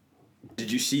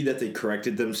 did you see that they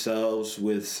corrected themselves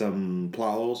with some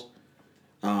plot holes?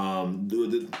 One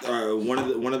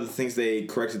of the things they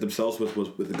corrected themselves with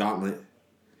was with the gauntlet,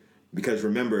 because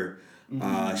remember,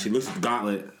 she looks at the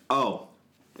gauntlet. Oh,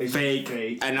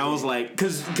 fake. And I was like,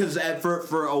 because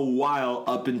for a while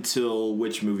up until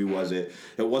which movie was it?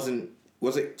 Was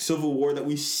it Civil War that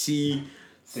we see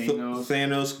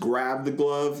Thanos grab the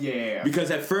glove? Yeah. Because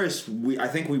at first I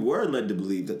think we were led to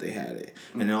believe that they had it,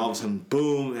 and then all of a sudden,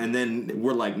 boom, and then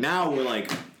we're like,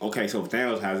 okay, so if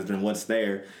Thanos has it, then what's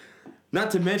there?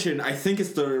 Not to mention, I think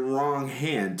it's the wrong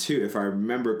hand, too, if I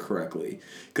remember correctly.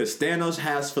 Because Thanos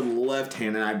has for the left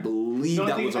hand, and I believe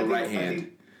was a right hand.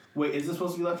 Wait, is this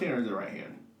supposed to be left hand or is it right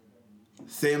hand?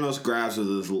 Thanos grabs with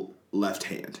his left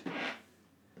hand.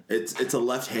 It's a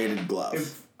left-handed glove.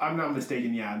 If I'm not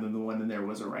mistaken, yeah, then the one in there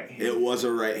was a right hand. It was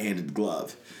a right-handed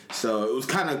glove. So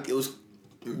it was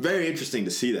very interesting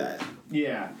to see that.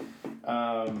 Yeah.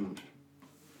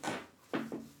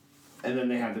 And then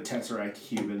they have the Tesseract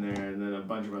cube in there, and then a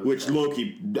bunch of other Which stuff.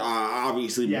 Loki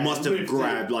obviously must have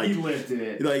grabbed. He lifted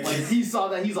it. Like he saw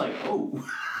that, he's like, oh,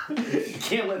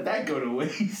 can't let that go to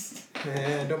waste.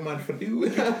 Man, don't mind if I do.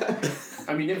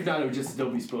 I mean, if not, it would just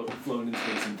still be floating in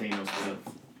space, and Thanos would have.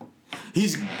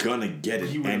 He's gonna get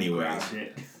it anyway.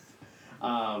 It.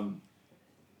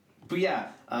 But yeah,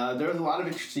 there was a lot of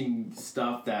interesting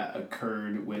stuff that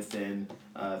occurred within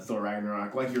Thor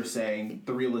Ragnarok. Like you're saying,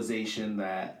 the realization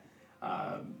that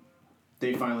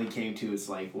they finally came to is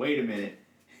like, wait a minute,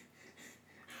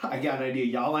 I got an idea.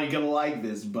 Y'all ain't gonna like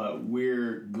this, but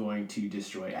we're going to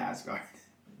destroy Asgard.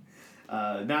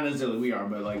 Not necessarily we are,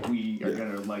 but like we are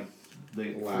gonna like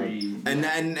the three. And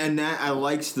that I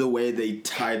liked the way they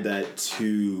tied that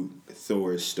to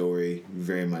Thor's story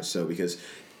very much so, because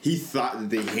he thought that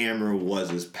the hammer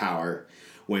was his power,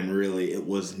 when really it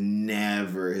was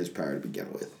never his power to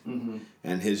begin with. Mm-hmm.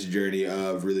 And his journey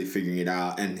of really figuring it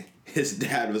out. And his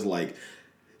dad was like,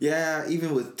 yeah,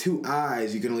 even with two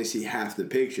eyes, you can only see half the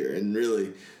picture. And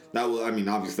really,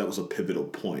 obviously that was a pivotal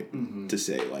point to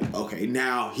say, like, okay,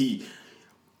 now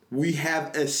we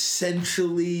have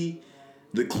essentially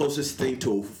the closest thing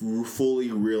to a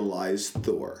fully realized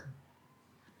Thor.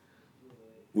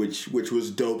 Which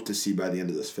was dope to see by the end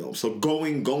of this film. So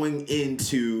going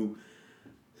into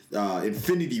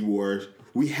Infinity War,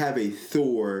 we have a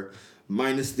Thor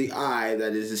minus the eye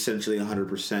that is essentially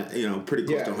 100%, pretty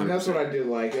close to 100%. And that's what I did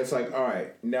like. It's like, all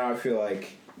right, now I feel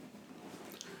like,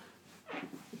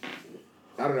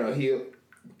 I don't know, I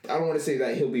don't want to say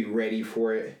that he'll be ready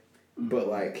for it, but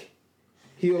like,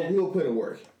 he'll put in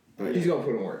work. He's going to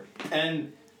put in work.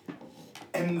 And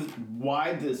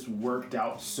why this worked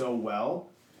out so well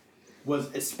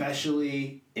was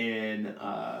especially in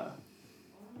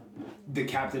the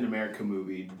Captain America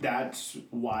movie. That's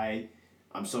why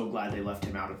I'm so glad they left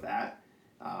him out of that,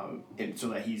 and so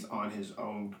that he's on his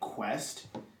own quest.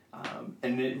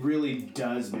 And it really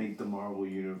does make the Marvel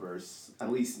Universe,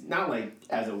 at least not like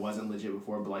as it wasn't legit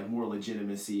before, but like more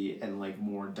legitimacy and like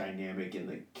more dynamic in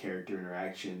the character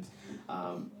interactions.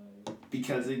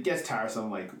 because it gets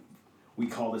tiresome. Like, we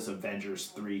call this Avengers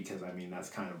 3 because, I mean, that's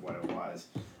kind of what it was.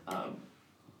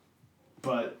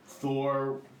 But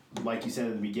Thor, like you said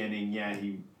at the beginning, yeah,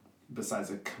 he, besides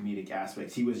the comedic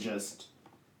aspects, he was just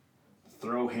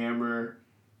throw hammer,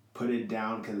 put it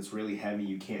down because it's really heavy,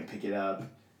 you can't pick it up.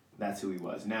 That's who he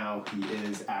was. Now he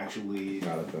is actually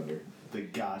God of Thunder. the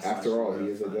god. After all, he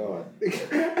is a god.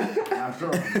 After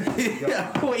all, he's a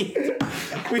god.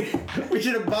 we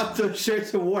should have bought those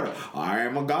shirts of water. I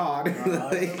am a god.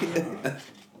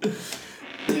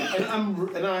 Yeah,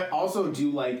 and I also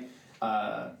do like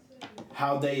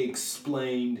how they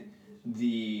explained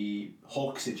the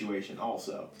Hulk situation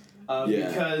also.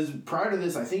 Because prior to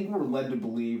this, I think we were led to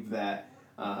believe that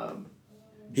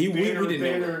we didn't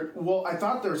Banner. Well, I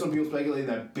thought there were some people speculating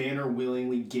that Banner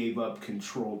willingly gave up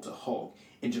control to Hulk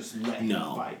and just let him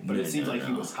fight. But it seems like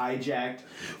he was hijacked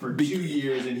for 2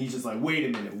 years, and he's just like, wait a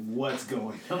minute, what's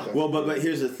going on? Well, but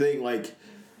here's the thing, like,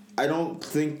 I don't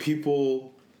think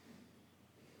people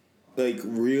like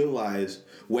realize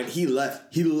when he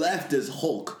left as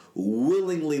Hulk,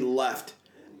 willingly left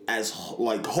as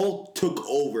like Hulk took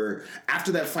over.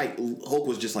 After that fight, Hulk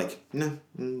was just like, no,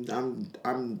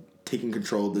 I'm taking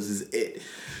control. This is it.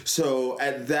 So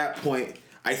at that point,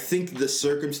 I think the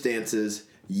circumstances,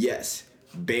 yes,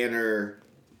 Banner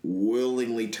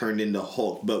willingly turned into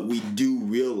Hulk, but we do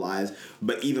realize,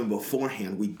 but even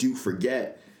beforehand, we do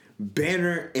forget,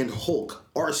 Banner and Hulk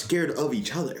are scared of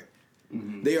each other.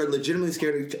 Mm-hmm. They are legitimately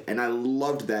scared of each other, and I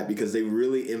loved that because they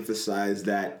really emphasized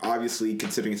that. Obviously,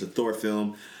 considering it's a Thor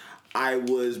film, I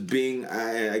was being,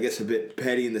 I guess, a bit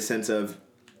petty in the sense of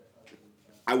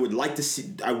I would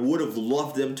have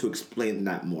loved them to explain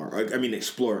that more.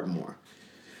 Explore it more.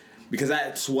 Because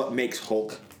that's what makes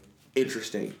Hulk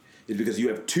interesting. Is because you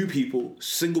have two people,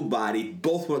 single body,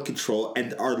 both want control,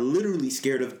 and are literally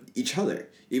scared of each other.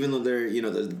 Even though they're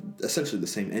essentially the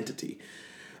same entity.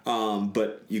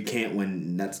 But you can't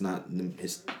when that's not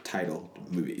his title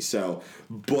movie. So,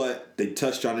 but they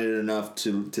touched on it enough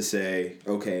to say,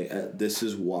 okay, this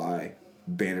is why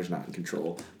Banner's not in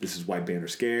control. This is why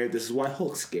Banner's scared. This is why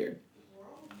Hulk's scared.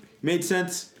 Made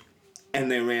sense,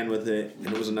 and they ran with it,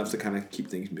 and it was enough to kind of keep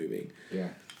things moving. Yeah.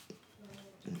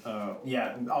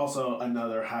 Also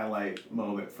another highlight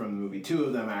moment from the movie. Two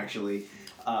of them, actually.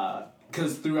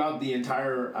 Because throughout the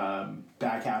entire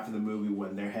back half of the movie,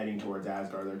 when they're heading towards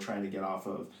Asgard, they're trying to get off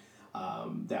of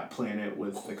that planet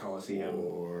with the Colosseum.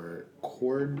 Or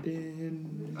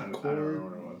Corden? I don't remember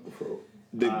what it was.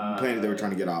 The planet they were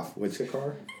trying to get off. Which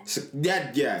Sakaar?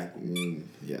 Yeah,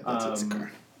 that's it, Sakaar.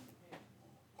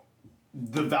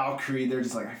 The Valkyrie, they're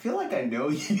just like, I feel like I know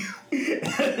you.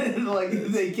 And like,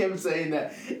 they kept saying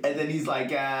that. And then he's like,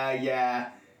 yeah.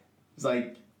 He's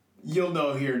like, you'll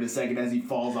know here in a second as he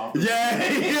falls off. Yeah.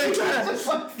 Just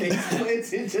like face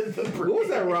plants into the bridge. What was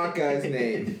that rock guy's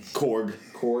name?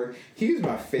 Korg. He was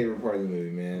my favorite part of the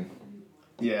movie, man.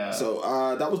 Yeah. So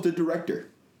that was the director.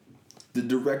 The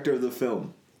director of the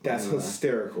film. That's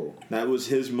hysterical. That was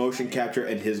his motion capture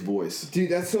and his voice. Dude,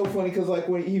 that's so funny because like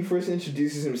when he first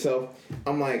introduces himself,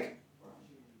 I'm like,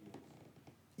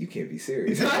 you can't be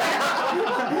serious.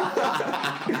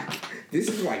 This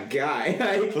is my guy.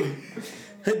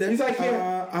 He's like,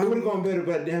 yeah, I would have gone better,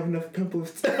 but I didn't have enough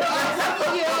pimples.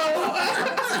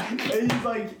 And he's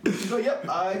like, yep,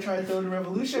 I tried throwing a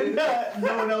revolution.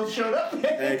 No one else showed up.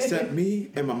 Except me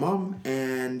and my mom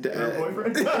and... her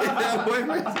boyfriend.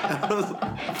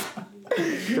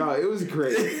 No, it was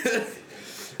great.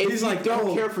 He's like,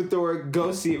 don't care for Thor,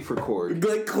 go see it for Korg.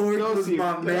 Like, Korg was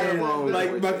my man.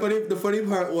 Like, the funny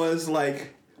part was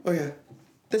like, oh yeah,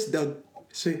 this Doug.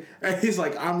 See, and he's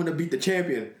like, I'm gonna beat the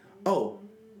champion. Oh.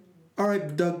 All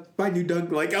right, Doug. Bye, new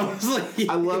Doug. Like, I was like...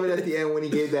 I love it at the end when he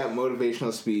gave that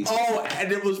motivational speech. Oh,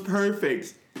 and it was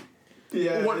perfect.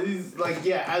 Yeah, he's like,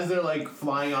 as they're like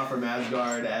flying off from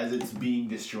Asgard as it's being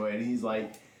destroyed, he's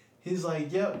like,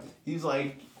 yep. He's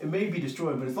like, it may be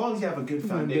destroyed, but as long as you have a good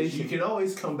foundation, you can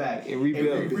always come back and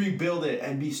rebuild it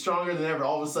and be stronger than ever.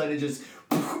 All of a sudden, it just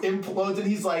implodes, and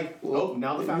he's like, oh,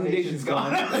 now the foundation's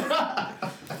gone.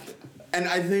 And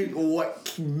I think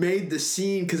what made the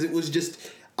scene, because it was just...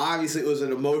 Obviously, it was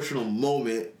an emotional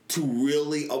moment to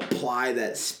really apply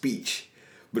that speech.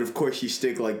 But of course, you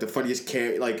stick like the funniest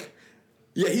character. Like,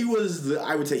 yeah,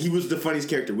 I would say he was the funniest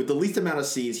character with the least amount of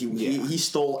scenes. He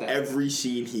stole every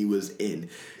scene he was in,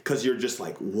 because you're just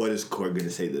like, what is Korg gonna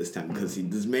say this time? Because the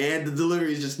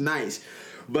delivery is just nice.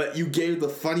 But you gave the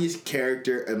funniest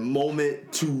character a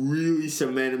moment to really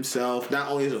cement himself, not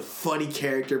only as a funny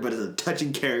character but as a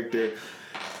touching character,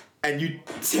 and you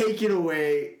take it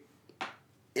away.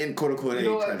 In quote unquote,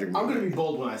 I'm going to be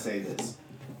bold when I say this.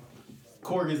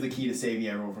 Korg is the key to saving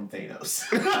everyone from Thanos.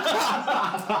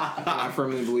 I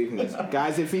firmly believe in this.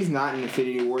 Guys, if he's not in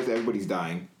Infinity Wars, everybody's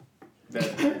dying.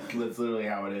 That's literally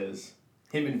how it is.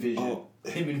 Him and Vision. Oh.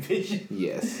 Him and Vision.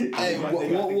 Yes. Hey,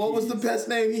 what was the pet's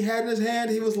name he had in his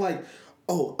hand? He was like,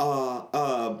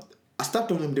 I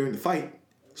stepped on him during the fight,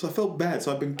 so I felt bad.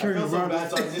 So I've been carrying him around.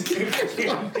 So I just carrying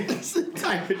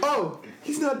him. Oh,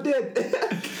 he's not dead.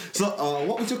 So,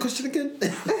 what was your question again?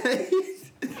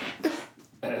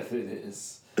 If it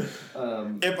is.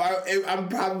 I'm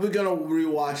probably gonna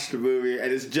rewatch the movie,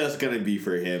 and it's just gonna be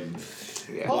for him.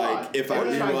 Yeah. Like if I Or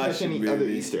try to rewatch catch the any other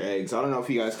movie. Easter eggs. I don't know if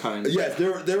you guys caught any. Yes,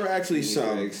 there were actually Easter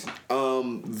some. eggs.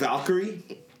 Valkyrie,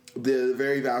 the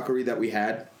very Valkyrie that we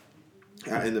had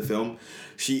in the film,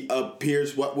 she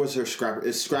appears. What was her scrapper?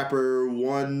 Is Scrapper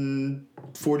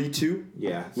 142?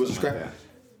 Yeah. Was it something Scrapper? like that.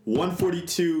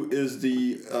 142 is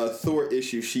the Thor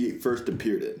issue she first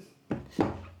appeared in.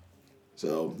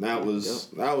 So that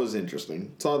was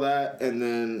interesting. Saw that, and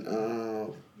then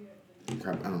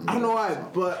crap, I don't I don't know why,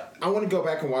 but I want to go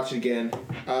back and watch it again.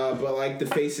 But like the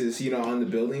faces, on the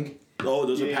building. Oh,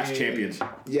 those are past champions.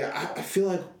 Yeah, I feel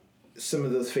like some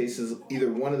of those faces,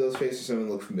 either one of those faces, or someone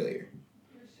look familiar.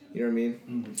 You know what I mean?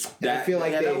 Mm-hmm. I feel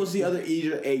like that was the other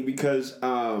Easter egg because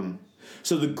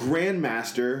so the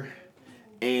Grandmaster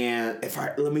and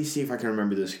let me see if I can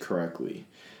remember this correctly.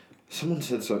 Someone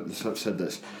said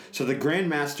this. So the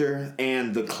Grandmaster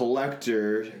and the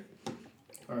Collector,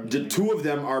 the two of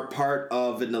them are part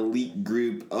of an elite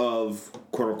group of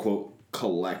quote unquote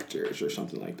collectors or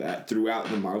something like that throughout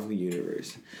the Marvel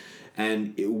universe,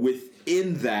 and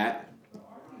within that,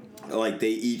 like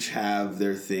they each have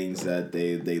their things that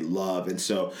they love, and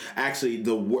so actually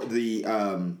the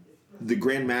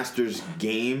Grandmaster's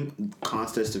game,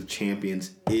 Contest of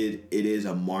Champions, it is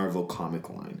a Marvel comic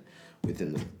line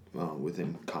within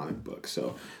comic books.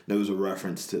 So there was a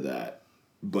reference to that,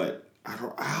 but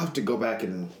I have to go back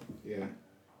and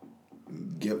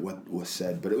get what was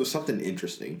said, but it was something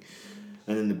interesting.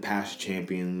 And then the past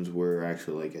champions were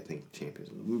actually I think champions,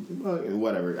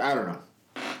 whatever. I don't know.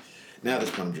 Now this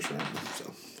point I'm just rambling.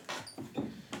 So,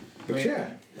 But yeah,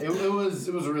 it was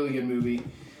a really good movie.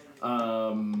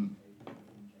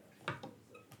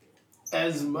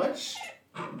 As much,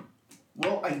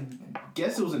 well, I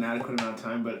guess it was an adequate amount of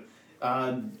time, but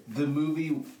the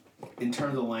movie, in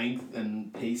terms of length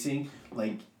and pacing,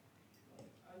 like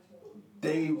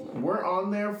they weren't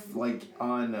on there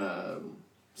on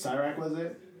Cyrac, was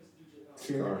it?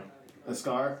 Scar.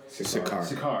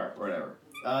 Sakaar, or whatever.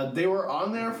 They were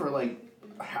on there for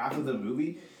half of the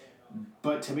movie,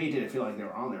 but to me it didn't feel like they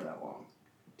were on there that long.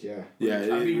 Yeah.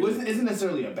 Yeah. I mean, it isn't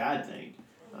necessarily a bad thing,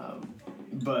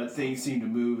 but things seem to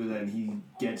move, and then he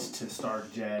gets to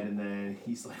Stark Jet, and then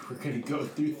he's like, "We're gonna go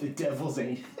through the Devil's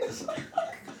Anus."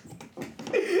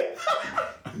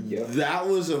 Yep. That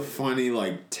was a funny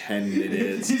 10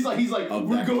 minutes. he's like,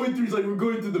 we're going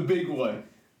through the big one.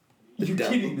 You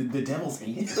devil. kidding? The Devil's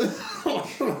Anus?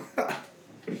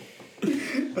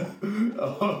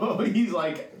 Oh, he's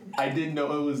like, I didn't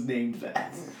know it was named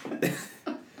that.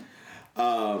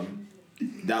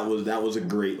 That was a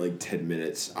great 10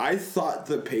 minutes. I thought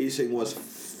the pacing was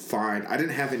fine. I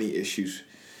didn't have any issues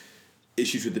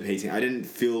with the pacing. I didn't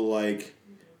feel like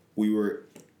we were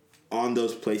on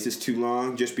those places too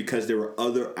long, just because there were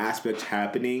other aspects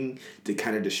happening to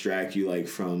kind of distract you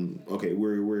from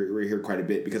we're here quite a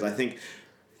bit, because I think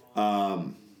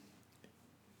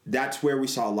that's where we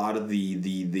saw a lot of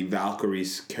the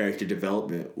Valkyrie's character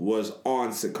development was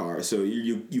on Sakaar. So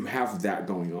you have that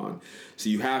going on. So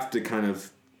you have to kind of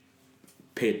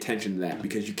pay attention to that,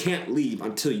 because you can't leave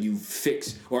until you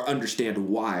fix or understand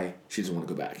why she doesn't want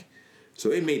to go back.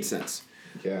 So it made sense.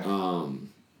 Yeah.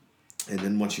 And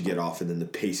then once you get off, and then the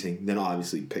pacing then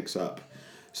obviously picks up.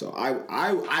 So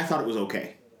I thought it was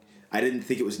okay. I didn't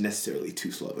think it was necessarily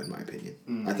too slow, in my opinion.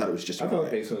 Mm-hmm. I thought it was just I thought the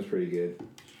right. pacing was pretty good.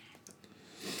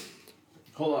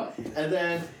 Hold on. And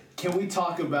then, can we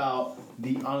talk about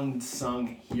the unsung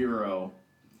hero?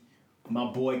 My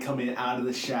boy coming out of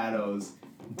the shadows,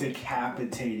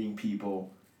 decapitating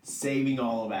people, saving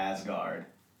all of Asgard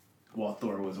while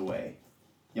Thor was away.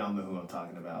 Y'all know who I'm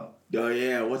talking about. Oh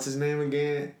yeah, what's his name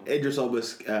again? Idris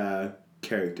Elba's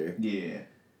character. Yeah.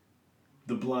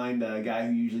 The blind guy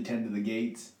who usually tended to the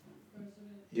gates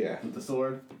Yeah. with the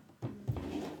sword.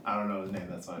 I don't know his name,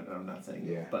 that's fine. I'm not saying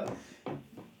Yeah. it. But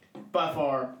by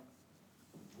far,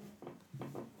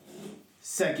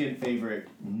 second favorite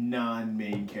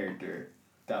non-main character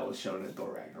that was shown in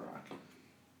Thor Ragnarok.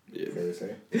 Yeah. Fair to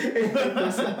say.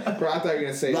 Bro, I thought you were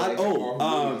gonna say I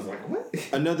was like, what?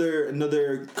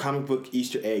 Another comic book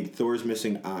Easter egg: Thor's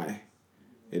missing eye.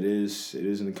 It is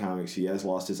in the comics. He has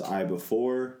lost his eye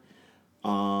before.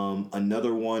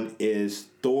 Another one is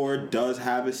Thor does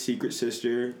have a secret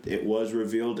sister. It was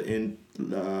revealed in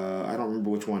I don't remember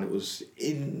which one. It was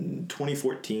in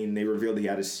 2014. They revealed he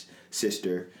had a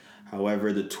sister.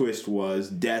 However, the twist was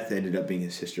Death ended up being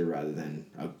his sister rather than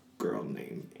a girl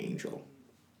named Angel.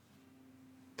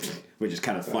 Which is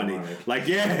kind of funny. Ironic. Like,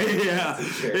 yeah.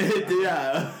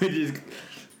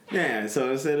 Yeah,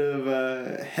 so instead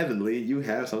of heavenly, you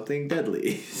have something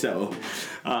deadly. So,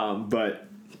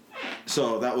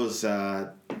 so that was,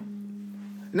 and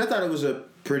I thought it was a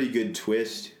pretty good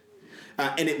twist.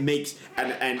 And it makes,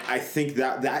 and I think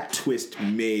that twist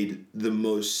made the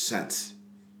most sense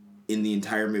in the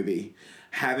entire movie.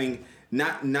 Having,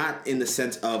 not in the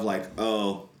sense of like,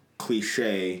 oh,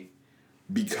 cliche,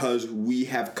 because we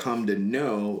have come to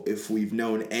know, if we've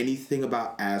known anything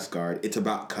about Asgard, it's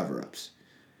about cover-ups.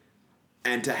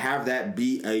 And to have that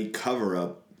be a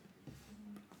cover-up,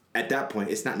 at that point,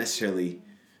 it's not necessarily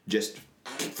just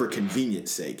for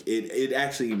convenience sake. It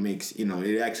actually makes,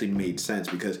 it actually made sense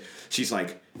because she's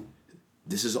like,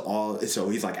 this is all, so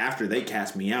he's like, after they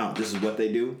cast me out, this is what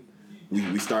they do.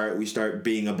 We start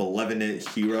being a benevolent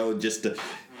hero just to,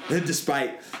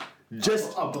 despite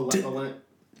just... A benevolent.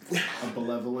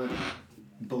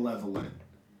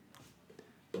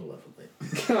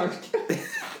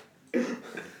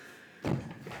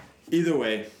 Either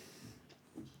way,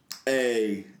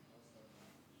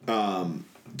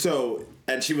 so,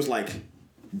 and she was like,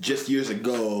 just years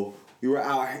ago, we were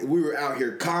out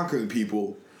here conquering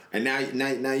people, and now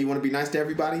you want to be nice to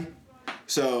everybody?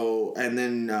 So, and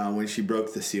then when she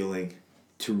broke the ceiling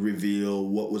to reveal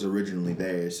what was originally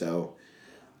there, so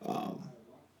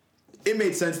it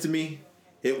made sense to me.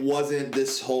 It wasn't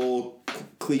this whole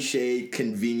cliche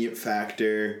convenient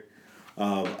factor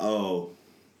of, oh,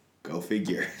 go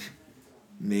figure.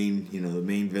 The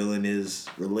main villain is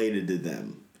related to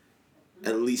them.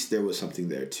 At least there was something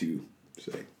there to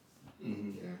say.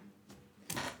 Mm-hmm.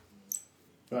 Yeah.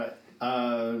 But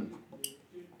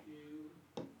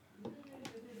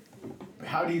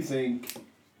how do you think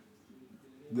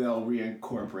they'll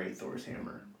reincorporate Thor's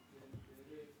hammer?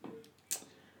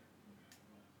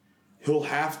 It'll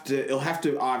have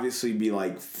to obviously be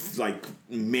like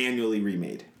manually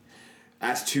remade.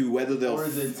 As to whether they'll... Or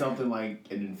is it something like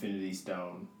an Infinity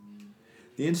Stone?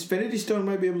 The Infinity Stone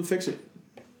might be able to fix it.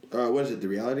 What is it, the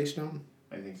Reality Stone?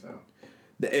 I think so.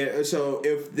 So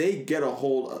if they get a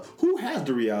hold of... Who has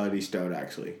the Reality Stone,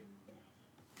 actually?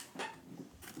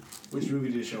 Which movie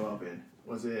did it show up in?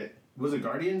 Was it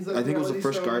Guardians? I think it was the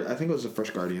first I think it was the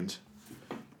first Guardians.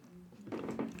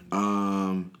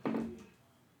 I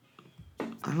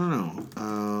don't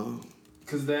know.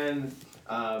 Because then...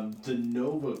 the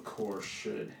Nova Corps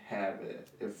should have it.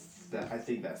 I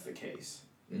think that's the case.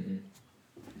 Mm-hmm.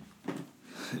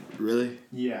 Really?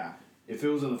 Yeah. If it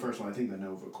was in the first one, I think the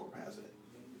Nova Corps has it.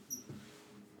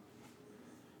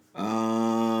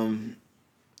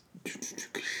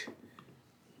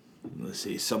 Let's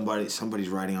see. Somebody's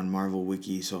writing on Marvel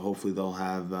Wiki, so hopefully they'll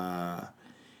have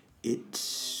it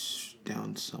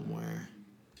down somewhere.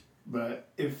 But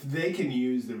if they can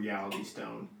use the Reality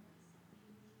Stone,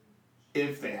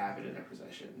 if they have it in their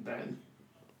possession, then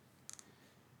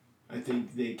I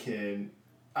think they can...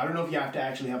 I don't know if you have to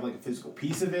actually have like a physical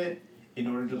piece of it in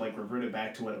order to like revert it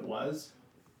back to what it was,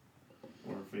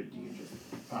 or if you can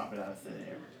just pop it out of thin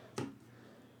air.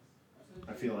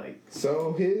 I feel like...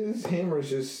 So his hammer's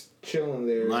just chilling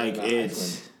there. Like in it's...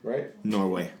 Iceland, right?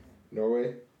 Norway.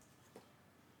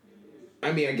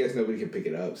 I mean, I guess nobody can pick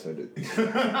it up, so...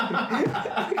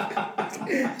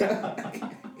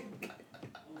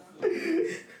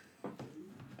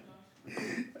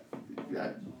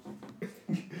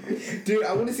 Dude,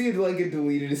 I want to see like a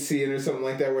deleted scene or something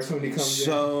like that where somebody comes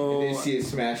in and they see a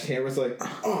smashed hammer. It's like,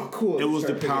 oh, cool. It was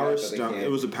the Power Stone.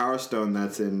 It was the Power Stone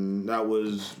that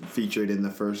was featured in the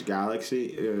first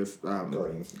Galaxy,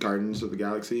 Gardens of the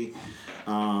Galaxy.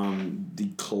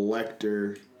 The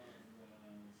Collector.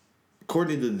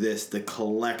 According to this, the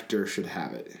Collector should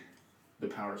have it. The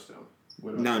Power Stone.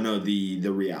 No, the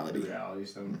Reality. The Reality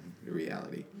Stone. The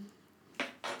Reality.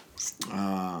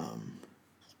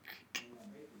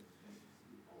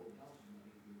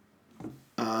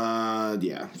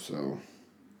 Yeah, so.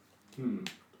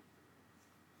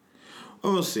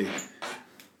 We'll see.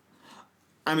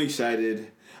 I'm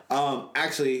excited.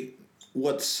 Actually,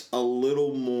 what's a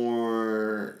little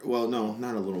more... Well, no,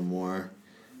 not a little more.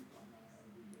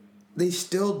 They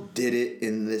still did it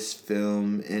in this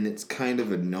film, and it's kind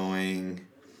of annoying.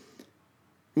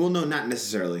 Well, no, not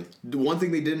necessarily. The one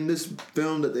thing they did in this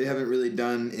film that they haven't really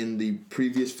done in the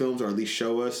previous films, or at least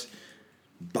show us,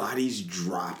 bodies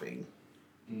dropping.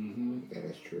 That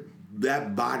is true.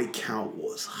 That body count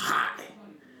was high.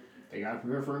 They got to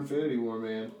prepare for Infinity War,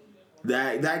 man.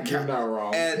 That You're count. not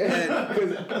wrong.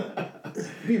 And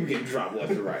People get dropped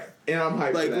left and right, and I'm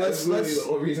hyped. Like, for that. That's literally the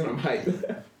only reason I'm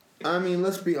hyped. I mean,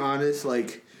 let's be honest.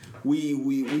 Like,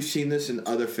 we've seen this in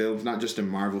other films, not just in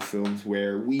Marvel films,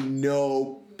 where we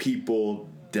know people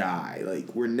die.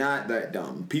 Like, we're not that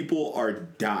dumb. People are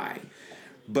dying.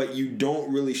 But you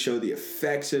don't really show the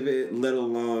effects of it, let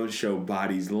alone show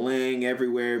bodies laying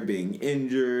everywhere, being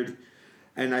injured.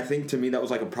 And I think, to me, that was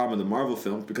like a problem with the Marvel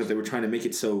films because they were trying to make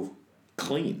it so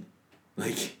clean.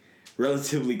 Like,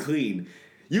 relatively clean.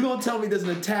 You gonna tell me there's an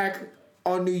attack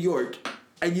on New York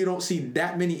and you don't see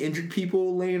that many injured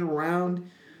people laying around?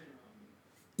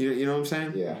 You know what I'm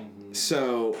saying? Yeah.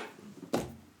 So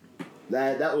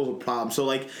that was a problem. So,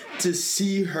 like, to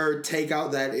see her take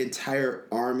out that entire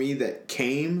army that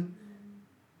came.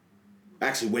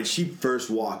 Actually, when she first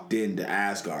walked into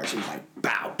Asgard, she was like,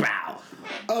 bow, bow.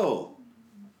 Oh,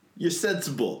 you're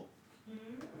sensible.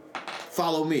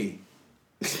 Follow me.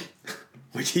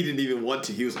 Which he didn't even want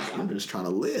to. He was like, I'm just trying to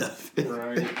live.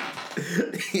 Right.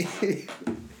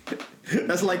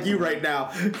 That's like you right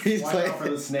now. He's Watch like, out for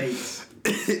the snakes.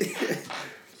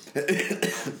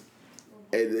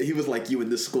 and he was like you in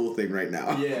this school thing right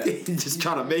now. Yeah. He's just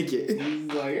trying to make it.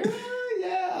 He's like,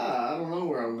 yeah, I don't know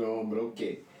where I'm going, but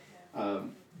okay.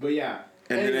 But yeah.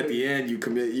 And then at Anyway, the end,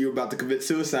 you're about to commit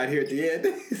suicide here at the end.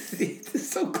 It's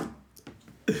so cool.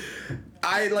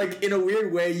 I, like, in a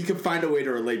weird way, you can find a way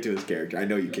to relate to his character. I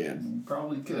know you can. you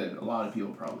probably could. A lot of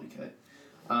people probably could.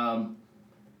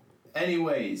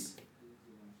 Anyways,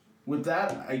 with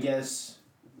that, I guess,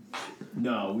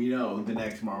 no, we know the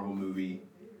next Marvel movie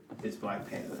is Black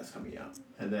Panther that's coming out.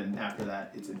 And then after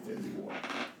that, it's Infinity War.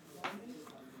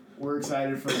 We're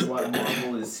excited for what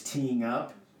Marvel is teeing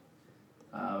up.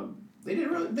 They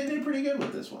did pretty good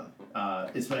with this one,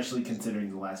 especially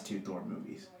considering the last two Thor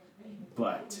movies.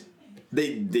 But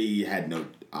They had no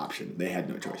option. They had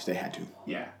no choice. They had to.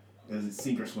 yeah, it was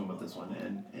sink or swim with this one,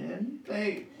 and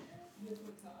they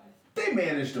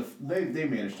managed to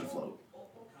float.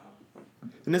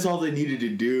 And that's all they needed to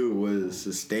do was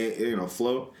sustain,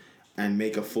 float, and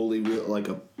make a fully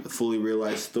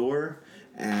realized Thor.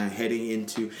 Heading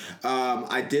into,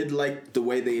 I did like the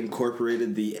way they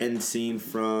incorporated the end scene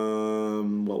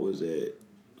from what was it,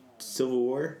 Civil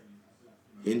War,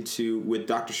 with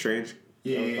Doctor Strange.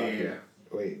 Yeah.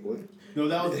 Wait, what? No,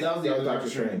 that was the That end was of Doctor Doctor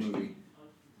Strange Strange. movie.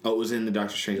 Oh, it was in the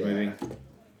Doctor Strange movie.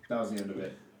 That was the end of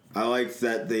it. I liked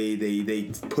that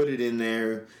they put it in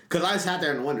there because I sat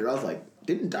there and wondered. I was like,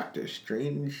 didn't Doctor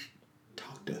Strange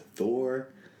talk to Thor?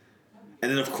 And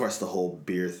then of course the whole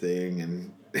beer thing,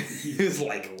 and he was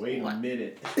like, Wait a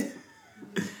minute.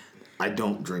 I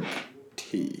don't drink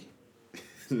tea.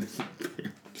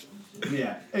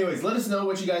 Yeah. Anyways, let us know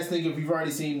what you guys think if you've already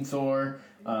seen Thor.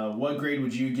 What grade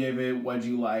would you give it? What'd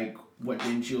you like? What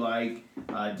didn't you like?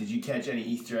 Did you catch any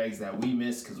Easter eggs that we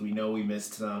missed? Because we know we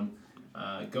missed some.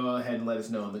 Go ahead and let us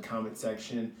know in the comment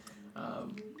section.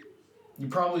 You're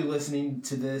probably listening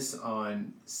to this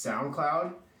on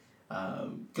SoundCloud.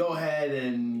 Go ahead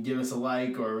and give us a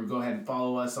like, or go ahead and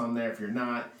follow us on there if you're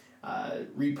not.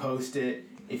 Repost it.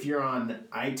 If you're on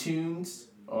iTunes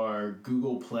or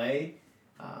Google Play,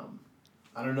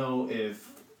 I don't know if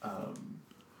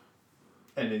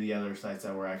any of the other sites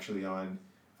that we're actually on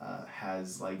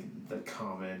has like the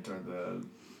comment or the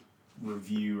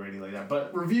review or anything like that.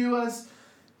 But review us.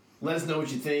 Let us know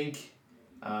what you think.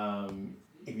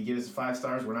 If you give us 5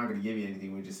 stars, we're not going to give you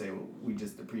anything. We just say we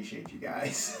just appreciate you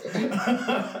guys.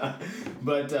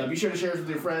 But be sure to share us with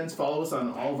your friends. Follow us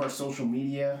on all of our social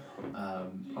media.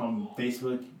 On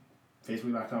Facebook,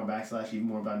 facebook.com/even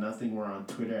more about nothing. We're on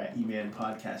Twitter at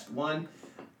emanpodcast1.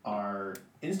 Our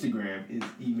Instagram is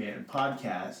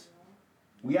emanpodcast.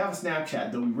 We have a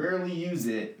Snapchat, though we rarely use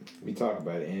it. We talk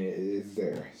about it, and it is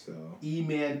there, so.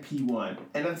 emanp1.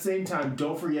 And at the same time,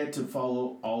 don't forget to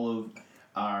follow all of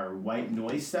our White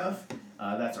Noise stuff.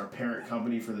 That's our parent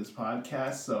company for this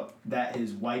podcast. So that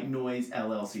is White Noise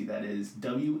LLC. That is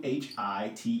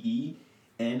WHITENOIZ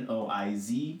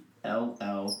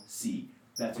LLC.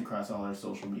 That's across all our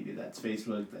social media. That's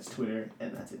Facebook, that's Twitter,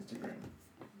 and that's Instagram.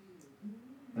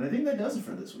 And I think that does it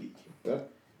for this week.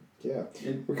 Yeah.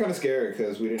 We're kind of scared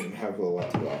because we didn't have a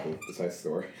lot to go off of besides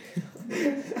Thor.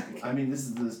 I mean, this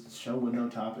is the show with no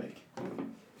topic.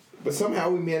 But somehow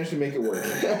we managed to make it work.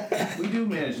 We do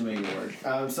manage to make it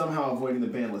work. Somehow avoiding the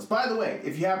ban list. By the way,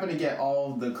 if you happen to get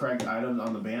all the correct items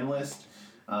on the ban list,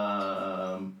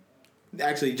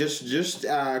 Actually, just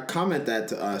comment that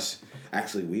to us.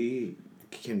 Actually, we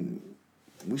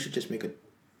should just make a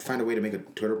find a way to make a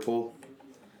Twitter poll.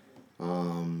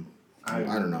 I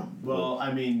don't know. Well,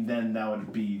 I mean, then that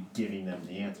would be giving them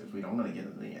the answers. We don't want to give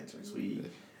them the answers. We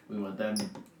want them,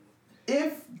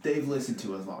 if they've listened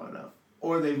to us long enough,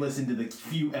 or they've listened to the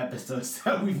few episodes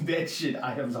that we've mentioned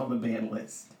items on the ban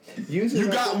list. You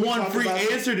got one free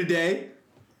answer today.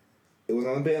 It was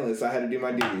on the ban list. I had to do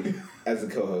my duty as a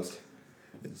co-host.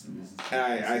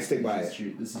 I stick by it.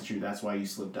 True. This is true. That's why you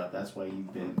slipped up. That's why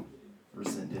you've been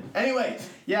rescinded. Anyway,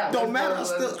 yeah. Don't matter.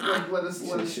 Let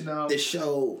us know. The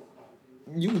show.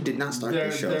 You did not start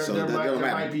the show, so there that don't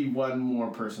matter. might be one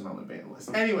more person on the ban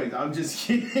list. Anyways, I'm just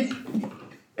kidding.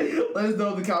 Let us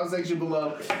know in the comment section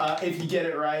below. If you get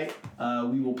it right,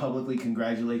 we will publicly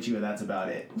congratulate you, and that's about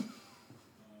it.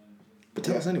 But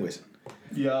tell us anyways.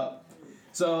 Yeah.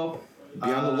 So be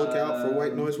on the lookout for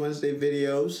White Noise Wednesday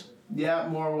videos. Yeah,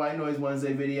 more White Noise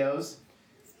Wednesday videos.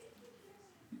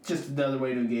 Just another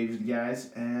way to engage with you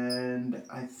guys, and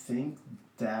I think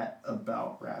that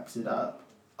about wraps it up.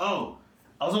 Oh,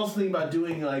 I was also thinking about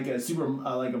doing like a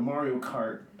like a Mario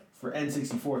Kart for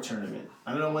N64 tournament.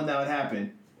 I don't know when that would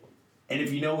happen. And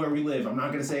if you know where we live, I'm not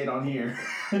going to say it on here.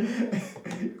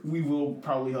 We will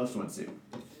probably host one soon.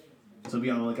 So be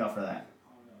on the lookout for that.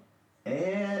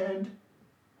 And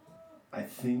I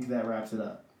think that wraps it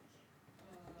up.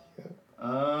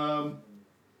 All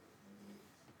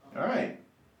right.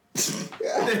 Peace,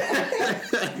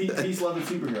 love, and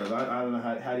superheroes. I don't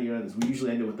know how do you end this. We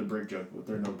usually end it with the brick joke, but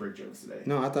there are no brick jokes today.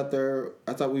 No, I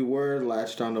thought we were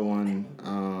latched onto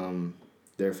one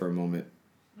there for a moment.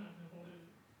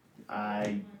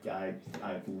 I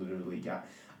literally got.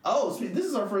 Oh, this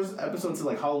is our first episode to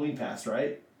like Halloween Pass,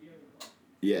 right?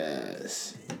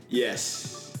 Yes.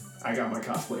 I got my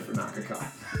cosplay for NakaCon.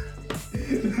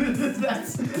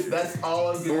 that's all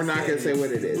I'm gonna say. We're not gonna say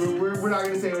what it is. We're not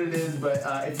gonna say what it is, but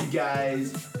if you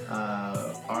guys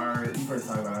are the first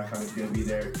time about NakaCon is gonna be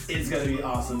there, it's gonna be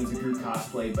awesome. It's a group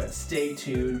cosplay, but stay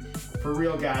tuned. For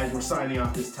real, guys, we're signing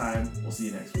off this time. We'll see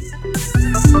you next week.